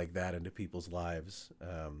stuff like that into people's lives.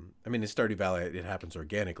 I mean, in Stardew Valley, it happens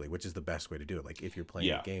organically, which is the best way to do it. Like if you're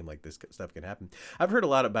playing a game, like this stuff can happen. I've heard a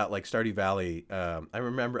lot about like Stardew Valley. I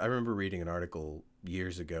remember reading an article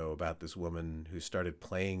years ago about this woman who started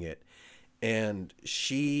playing it, and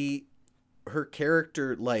her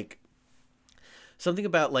character, like something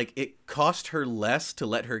about like it cost her less to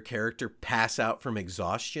let her character pass out from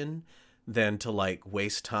exhaustion than to like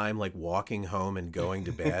waste time like walking home and going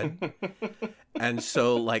to bed. And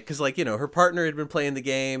so like, cause like, her partner had been playing the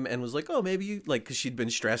game and was like, oh, maybe you like, cause she'd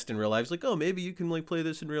been stressed in real life. It's like, oh, maybe you can like play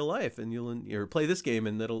this in real life and you'll play this game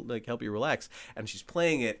and that'll like help you relax. And she's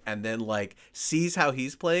playing it and then like sees how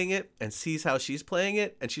he's playing it and sees how she's playing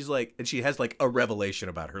it. And she's like, and she has like a revelation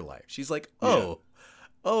about her life. She's like, oh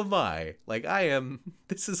my, like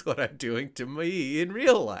this is what I'm doing to me in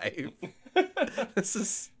real life. This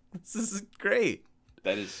is great.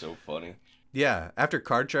 That is so funny. Yeah. After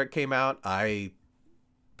Card Shark came out, I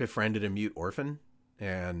befriended a mute orphan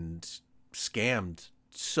and scammed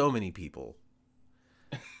so many people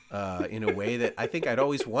in a way that I think I'd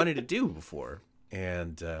always wanted to do before.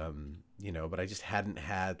 And, but I just hadn't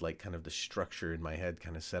had like kind of the structure in my head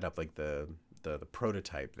kind of set up, like the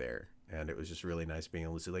prototype there. And it was just really nice being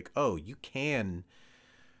able to see like, oh, you can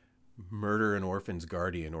murder an orphan's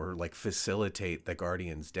guardian or like facilitate the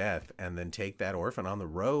guardian's death and then take that orphan on the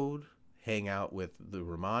road, hang out with the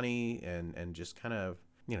Romani and just kind of,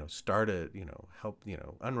 start help,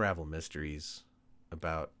 unravel mysteries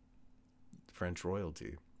about French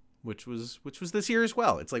royalty, which was this year as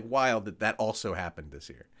well. It's like wild that also happened this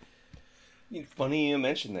year. Funny you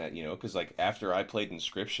mentioned that, because like after I played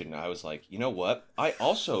Inscription, I was like, you know what? I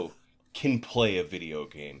also can play a video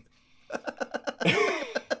game.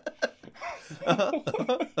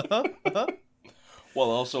 While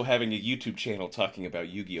also having a YouTube channel talking about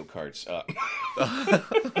Yu-Gi-Oh cards. So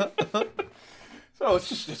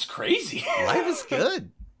it's crazy. Life is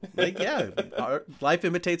good. Like, life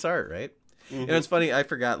imitates art, right? Mm-hmm. It's funny, I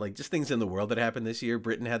forgot, like, just things in the world that happened this year.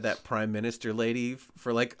 Britain had that prime minister lady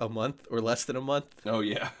for like a month or less than a month. Oh,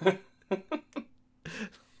 yeah.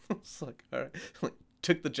 It's like, all right. Like,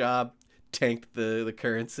 took the job, tanked the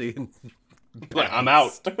currency, and I'm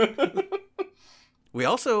out. We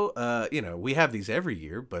also, we have these every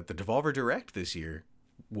year, but the Devolver Direct this year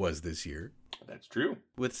was this year. That's true.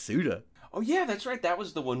 With Suda. Oh, yeah, that's right. That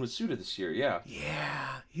was the one with Suda this year, yeah.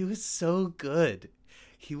 Yeah, he was so good.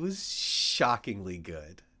 He was shockingly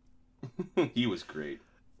good. He was great.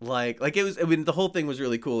 Like it was, I mean, the whole thing was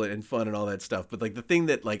really cool and fun and all that stuff, but like the thing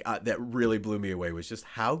that like that really blew me away was just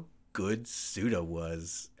how good Suda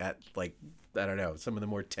was at like I don't know, some of the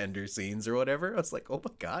more tender scenes or whatever. I was like, oh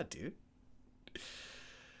my God, dude.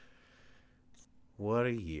 What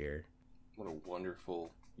a year. What a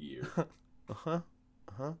wonderful year. Uh-huh.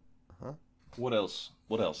 Uh-huh. Uh-huh. What else?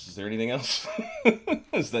 Is there anything else?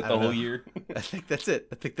 Is that the whole year? I think that's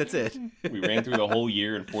it. We ran through the whole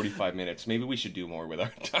year in 45 minutes. Maybe we should do more with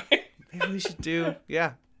our time. Maybe we should do.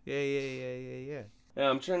 Yeah. Yeah.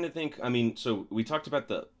 I'm trying to think. I mean, so we talked about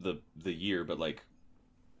the year, but like,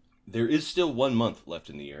 there is still 1 month left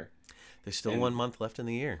in the year. There's still 1 month left in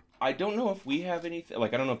the year. I don't know if we have anything.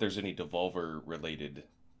 Like, I don't know if there's any Devolver related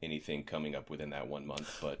anything coming up within that 1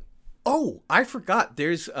 month. But oh, I forgot.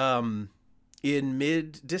 There's in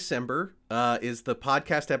mid-December is the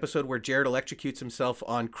podcast episode where Jared electrocutes himself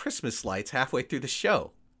on Christmas lights halfway through the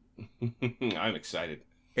show. I'm excited.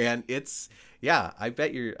 And it's I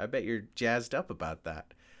bet you're jazzed up about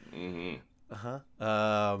that.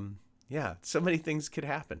 Yeah, so many things could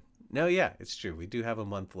happen. No, yeah, it's true. We do have a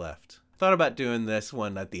month left. Thought about doing this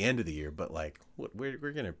one at the end of the year, but like,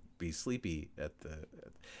 we're gonna be sleepy at the.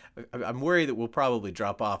 I'm worried that we'll probably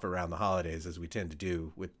drop off around the holidays, as we tend to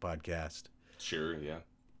do with podcast. Sure, yeah.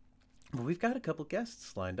 But we've got a couple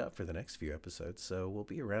guests lined up for the next few episodes, so we'll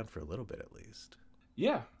be around for a little bit at least.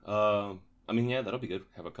 Yeah. I mean, yeah, that'll be good.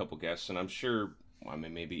 Have a couple guests, and I'm sure. I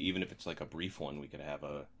mean, maybe even if it's like a brief one, we could have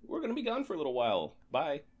a. We're gonna be gone for a little while.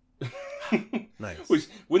 Bye. Nice.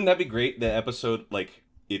 Wouldn't that be great? The episode, like,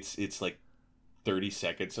 it's like 30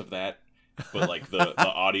 seconds of that, but like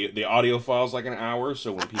the audio file's like an hour.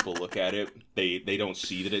 So when people look at it, they don't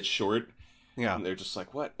see that it's short. Yeah. And they're just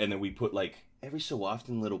like, what? And then we put like every so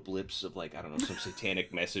often little blips of like, I don't know, some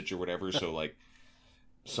satanic message or whatever. So like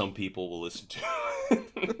some people will listen to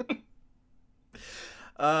it.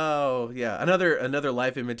 Oh, yeah. Another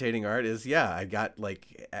life imitating art is, I got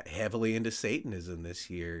like heavily into Satanism this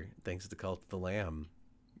year, thanks to Cult of the Lamb,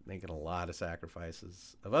 making a lot of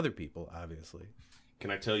sacrifices of other people, obviously.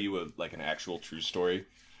 Can I tell you an actual true story?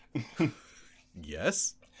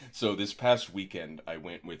 Yes. So this past weekend, I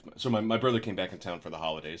went with my brother came back in town for the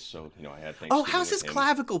holidays, so I had Thanksgiving. Oh, how's his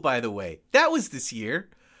clavicle, by the way? That was this year.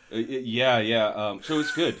 Yeah. So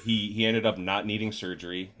it's good. He ended up not needing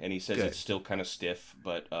surgery, and he says Good. It's still kind of stiff,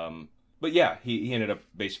 but yeah, he ended up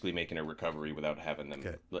basically making a recovery without having them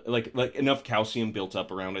like enough calcium built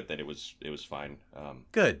up around it that it was fine.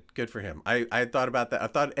 Good for him. I thought about that. I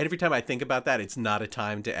thought every time I think about that, it's not a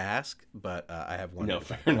time to ask, but I have one. No,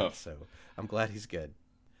 fair enough. So I'm glad he's good.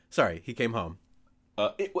 Sorry, he came home.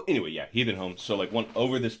 Anyway, yeah, he'd been home. So like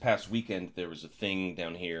over this past weekend, there was a thing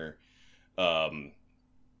down here,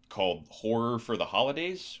 called Horror for the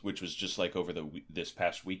Holidays, which was just like over this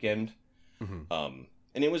past weekend. Mm-hmm.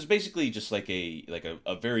 And it was basically just like a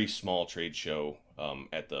very small trade show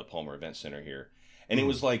at the Palmer Event Center here. And it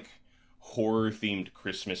was like horror themed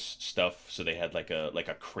Christmas stuff. So they had like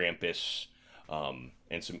a Krampus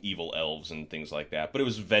and some evil elves and things like that. But it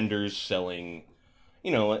was vendors selling,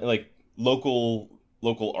 like local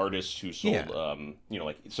artists who sold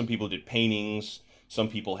like some people did paintings. Some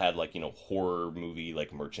people had like, horror movie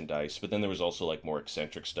like merchandise, but then there was also like more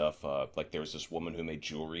eccentric stuff. Like there was this woman who made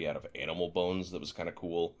jewelry out of animal bones that was kind of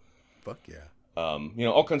cool. Fuck yeah.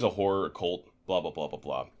 All kinds of horror, occult, blah, blah, blah, blah,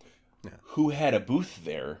 blah. Yeah. Who had a booth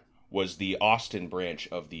there was the Austin branch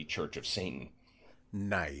of the Church of Satan.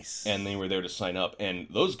 Nice. And they were there to sign up. And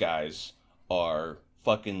those guys are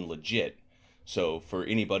fucking legit. So for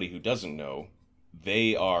anybody who doesn't know,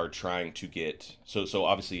 they are trying to get so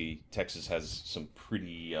obviously Texas has some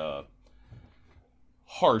pretty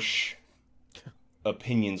harsh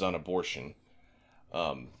opinions on abortion.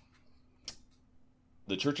 The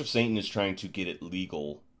Church of Satan is trying to get it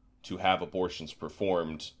legal to have abortions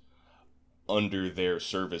performed under their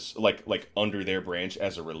service, like under their branch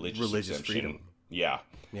as a religious exemption. Freedom. Yeah.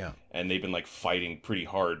 And they've been like fighting pretty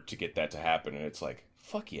hard to get that to happen, and it's like,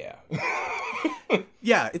 fuck yeah.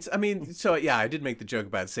 Yeah, I did make the joke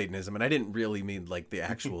about Satanism, and I didn't really mean like the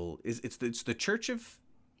actual. It's the Church of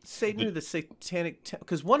Satan or the Satanic Temple?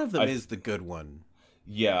 Because one of them is the good one.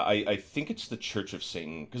 Yeah, I think it's the Church of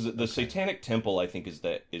Satan, because the Satanic Temple I think is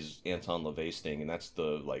Anton LaVey's thing, and that's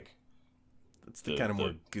the like. That's the kind of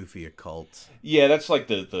more goofy occult. Yeah, that's like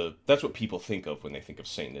that's what people think of when they think of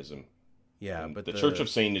Satanism. Yeah, and but the Church of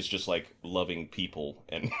Satan is just like loving people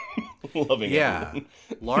and loving everyone.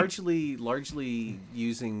 largely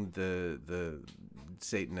using the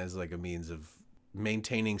Satan as like a means of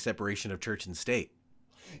maintaining separation of church and state.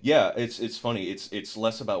 Yeah, it's funny. It's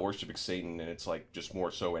less about worshiping Satan, and it's like just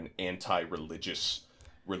more so an anti-religious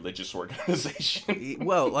organization.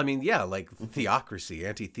 Well, I mean, yeah, like theocracy,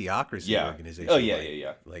 anti-theocracy organization. Oh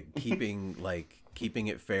yeah. Like keeping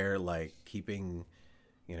it fair, like keeping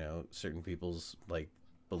you know, certain people's like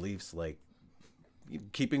beliefs, like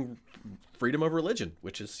keeping freedom of religion,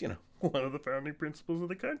 which is, you know, one of the founding principles of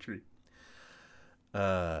the country.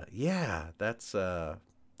 Yeah, that's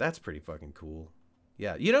pretty fucking cool.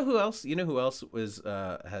 Yeah, you know who else? You know who else was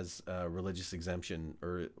has religious exemption,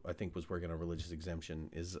 or I think was working on religious exemption,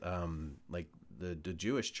 is like the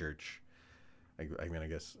Jewish church. I mean, I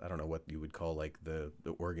guess I don't know what you would call like the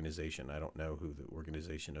organization. I don't know who the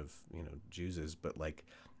organization of, you know, Jews is, but like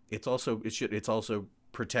it's also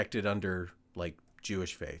protected under like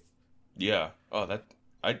Jewish faith. Yeah. Oh, that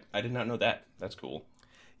I did not know that. That's cool.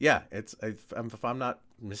 Yeah, it's if I'm not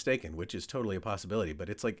mistaken, which is totally a possibility, but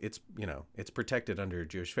it's like it's, you know, it's protected under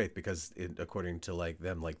Jewish faith because according to like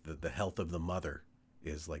them, like the health of the mother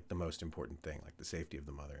is like the most important thing, like the safety of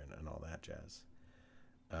the mother and all that jazz.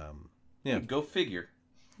 Yeah. Go figure.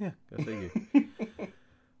 Yeah, go figure.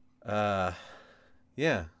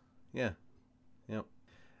 Yeah. Yep.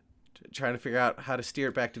 Trying to figure out how to steer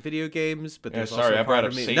it back to video games, but there's also I brought part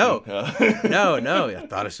up of me. Satan. No. I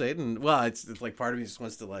thought of Satan. Well, it's like part of me just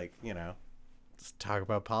wants to, like, you know, just talk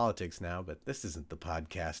about politics now, but this isn't the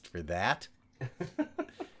podcast for that.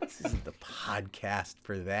 This isn't the podcast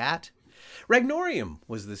for that. Ragnorium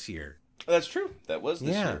was this year. That's true. That was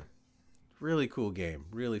this year. Really cool game.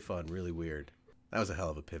 Really fun. Really weird. That was a hell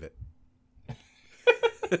of a pivot.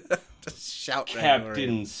 Just shout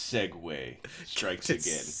Captain Segway strikes again.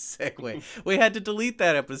 Segway. We had to delete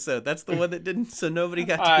that episode. That's the one that didn't, so nobody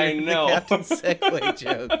got to hear the Captain Segway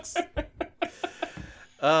jokes.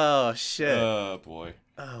 Oh, shit. Oh, boy.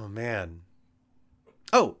 Oh, man.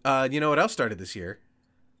 Oh, you know what else started this year?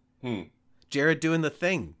 Jared doing the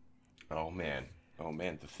thing. Oh, man.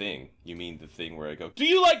 The thing. You mean the thing where I go, do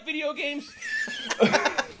you like video games?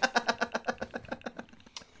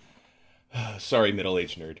 Sorry,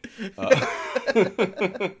 middle-aged nerd.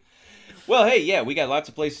 Well, hey, yeah, we got lots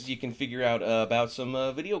of places you can figure out about some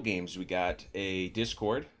video games. We got a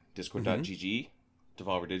Discord, discord.gg,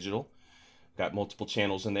 Devolver Digital. Got multiple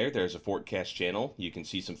channels in there. There's a Fortcast channel. You can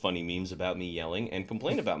see some funny memes about me yelling and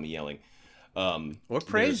complain about me yelling. Or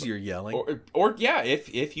praise your yelling. Or yeah,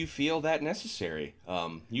 if you feel that necessary,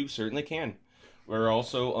 you certainly can. We're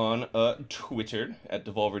also on Twitter at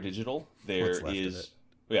Devolver Digital. There What's left is, of it?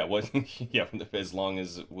 yeah, as long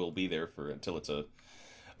as we'll be there until it's a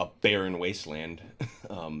barren wasteland.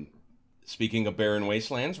 Speaking of barren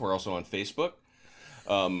wastelands, we're also on Facebook.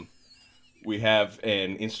 We have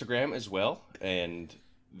an Instagram as well, and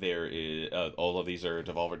there is all of these are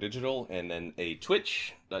Devolver Digital, and then a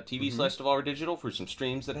Twitch.tv/Devolver Digital for some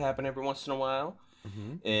streams that happen every once in a while.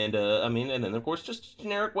 And and then of course just a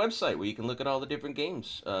generic website where you can look at all the different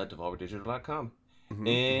games, devolverdigital.com.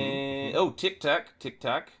 And TikTok.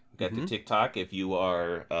 Got the TikTok. If you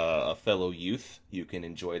are a fellow youth, you can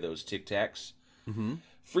enjoy those TikToks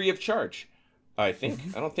free of charge. I think.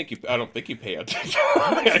 I don't think you pay on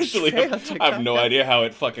TikTok. Actually, I have no idea how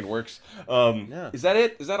it fucking works. Is that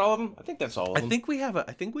it? Is that all of them? I think that's all of them.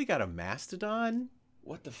 I think we got a Mastodon.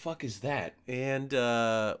 What the fuck is that? And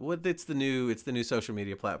it's the new social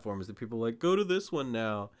media platform. Is that people like, go to this one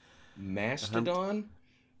now? Mastodon?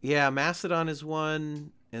 Yeah, Mastodon is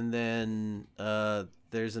one, and then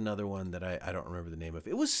there's another one that I don't remember the name of.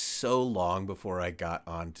 It was so long before I got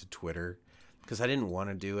onto Twitter because I didn't want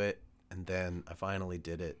to do it, and then I finally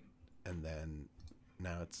did it, and then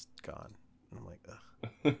now it's gone. And I'm like,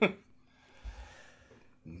 ugh.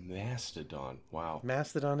 Mastodon. Wow.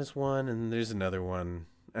 Mastodon is one, and there's another one.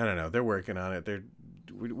 I don't know. They're working on it.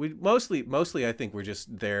 We mostly I think we're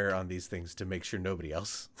just there on these things to make sure nobody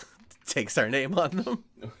else takes our name on them.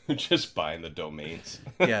 Just buying the domains.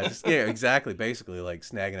 Yeah, exactly. Basically, like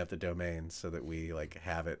snagging up the domains so that we like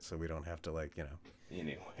have it, so we don't have to like, you know.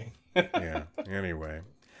 Anyway. Yeah. Anyway,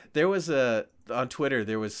 there was on Twitter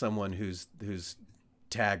there was someone whose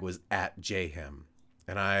tag was @Jayhem,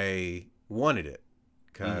 and I wanted it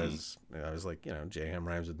because I was like, you know, Jayhem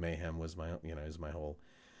rhymes with mayhem was my, you know, is my whole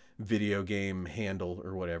video game handle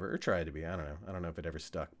or whatever, or tried to be. I don't know if it ever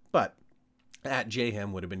stuck, but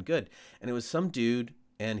 @Jayhem would have been good. And it was some dude,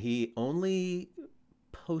 and he only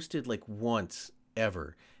posted like once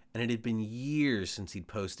ever, and it had been years since he'd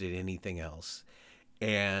posted anything else.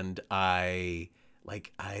 And I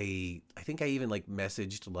think I even like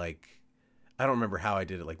messaged, like, I don't remember how I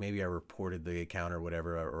did it. Like maybe I reported the account or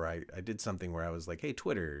whatever, or I did something where I was like, hey,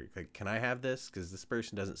 Twitter, can I have this? Because this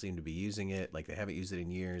person doesn't seem to be using it. Like they haven't used it in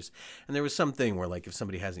years. And there was something where like if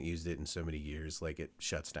somebody hasn't used it in so many years, like it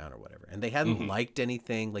shuts down or whatever. And they hadn't liked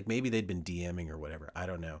anything. Like maybe they'd been DMing or whatever. I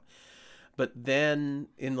don't know. But then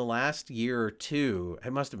in the last year or two,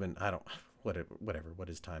 it must have been, whatever, what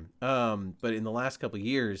is time? But in the last couple of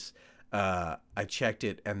years, I checked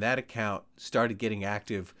it, and that account started getting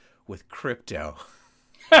active with crypto.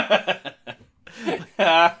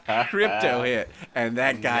 Crypto hit, and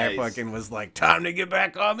that guy fucking was like, time to get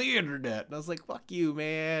back on the internet. And I was like, fuck you,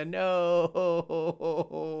 man. No,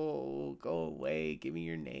 go away. Give me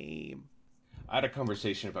your name. I had a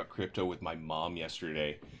conversation about crypto with my mom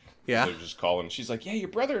yesterday. Yeah. I was just calling. She's like, yeah, your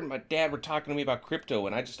brother and my dad were talking to me about crypto,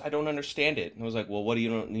 and I don't understand it. And I was like, well, what do you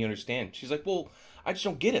don't understand? She's like, well, I just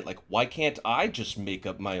don't get it. Like, why can't I just make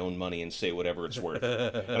up my own money and say whatever it's worth?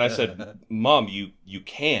 And I said, Mom, you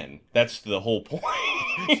can. That's the whole point.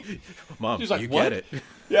 Mom, she's like, you what? get it.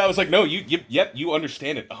 Yeah, I was like, no, you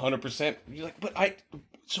understand it 100%. You're like, but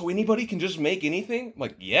so anybody can just make anything? I'm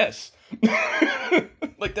like, yes.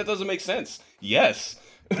 Like, that doesn't make sense. Yes.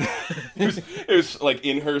 it was like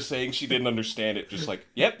in her saying she didn't understand it, just like,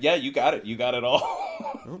 yep, yeah, you got it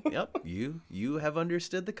all. Yep, you have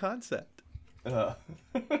understood the concept. So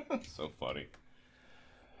funny.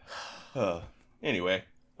 Anyway,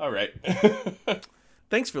 all right.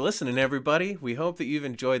 Thanks for listening, everybody. We hope that you've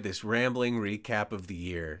enjoyed this rambling recap of the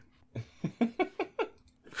year.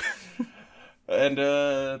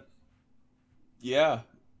 And yeah,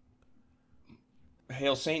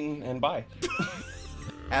 hail Satan and bye.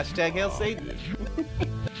 Hashtag Hail Satan.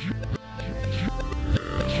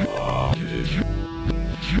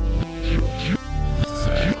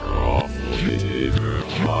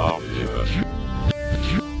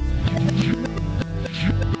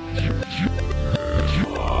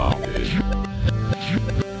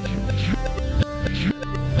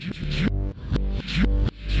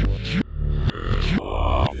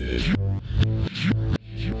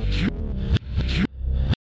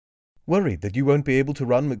 Worried that you won't be able to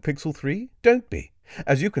run McPixel 3? Don't be.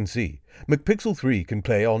 As you can see, McPixel 3 can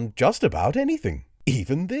play on just about anything.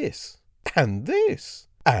 Even this. And this.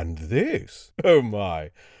 And this. Oh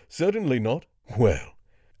my. Certainly not. Well,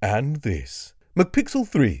 and this. McPixel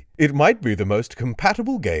 3. It might be the most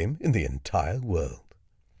compatible game in the entire world.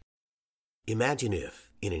 Imagine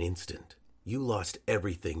if, in an instant, you lost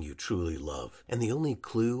everything you truly love, and the only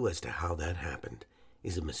clue as to how that happened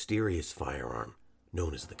is a mysterious firearm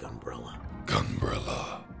known as the Gunbrella.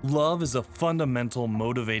 Gunbrella. Love is a fundamental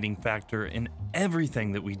motivating factor in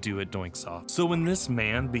everything that we do at Doinksoft. So when this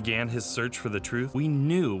man began his search for the truth, we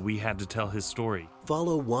knew we had to tell his story.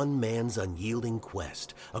 Follow one man's unyielding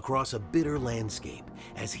quest across a bitter landscape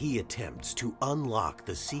as he attempts to unlock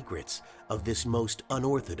the secrets of this most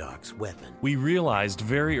unorthodox weapon. We realized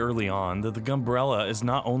very early on that the Gunbrella is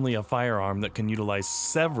not only a firearm that can utilize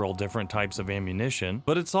several different types of ammunition,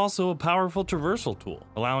 but it's also a powerful traversal tool,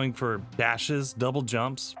 allowing for dashes, double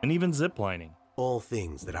jumps, and even ziplining. All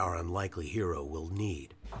things that our unlikely hero will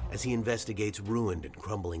need as he investigates ruined and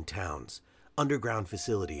crumbling towns, underground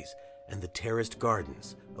facilities, and the terraced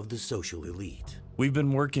gardens of the social elite. We've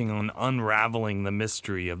been working on unraveling the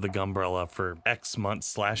mystery of the Gunbrella for X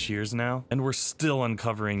months/years now, and we're still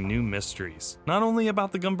uncovering new mysteries. Not only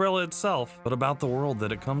about the Gunbrella itself, but about the world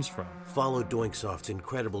that it comes from. Follow Doinksoft's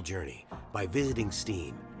incredible journey by visiting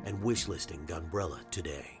Steam and wishlisting Gunbrella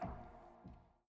today.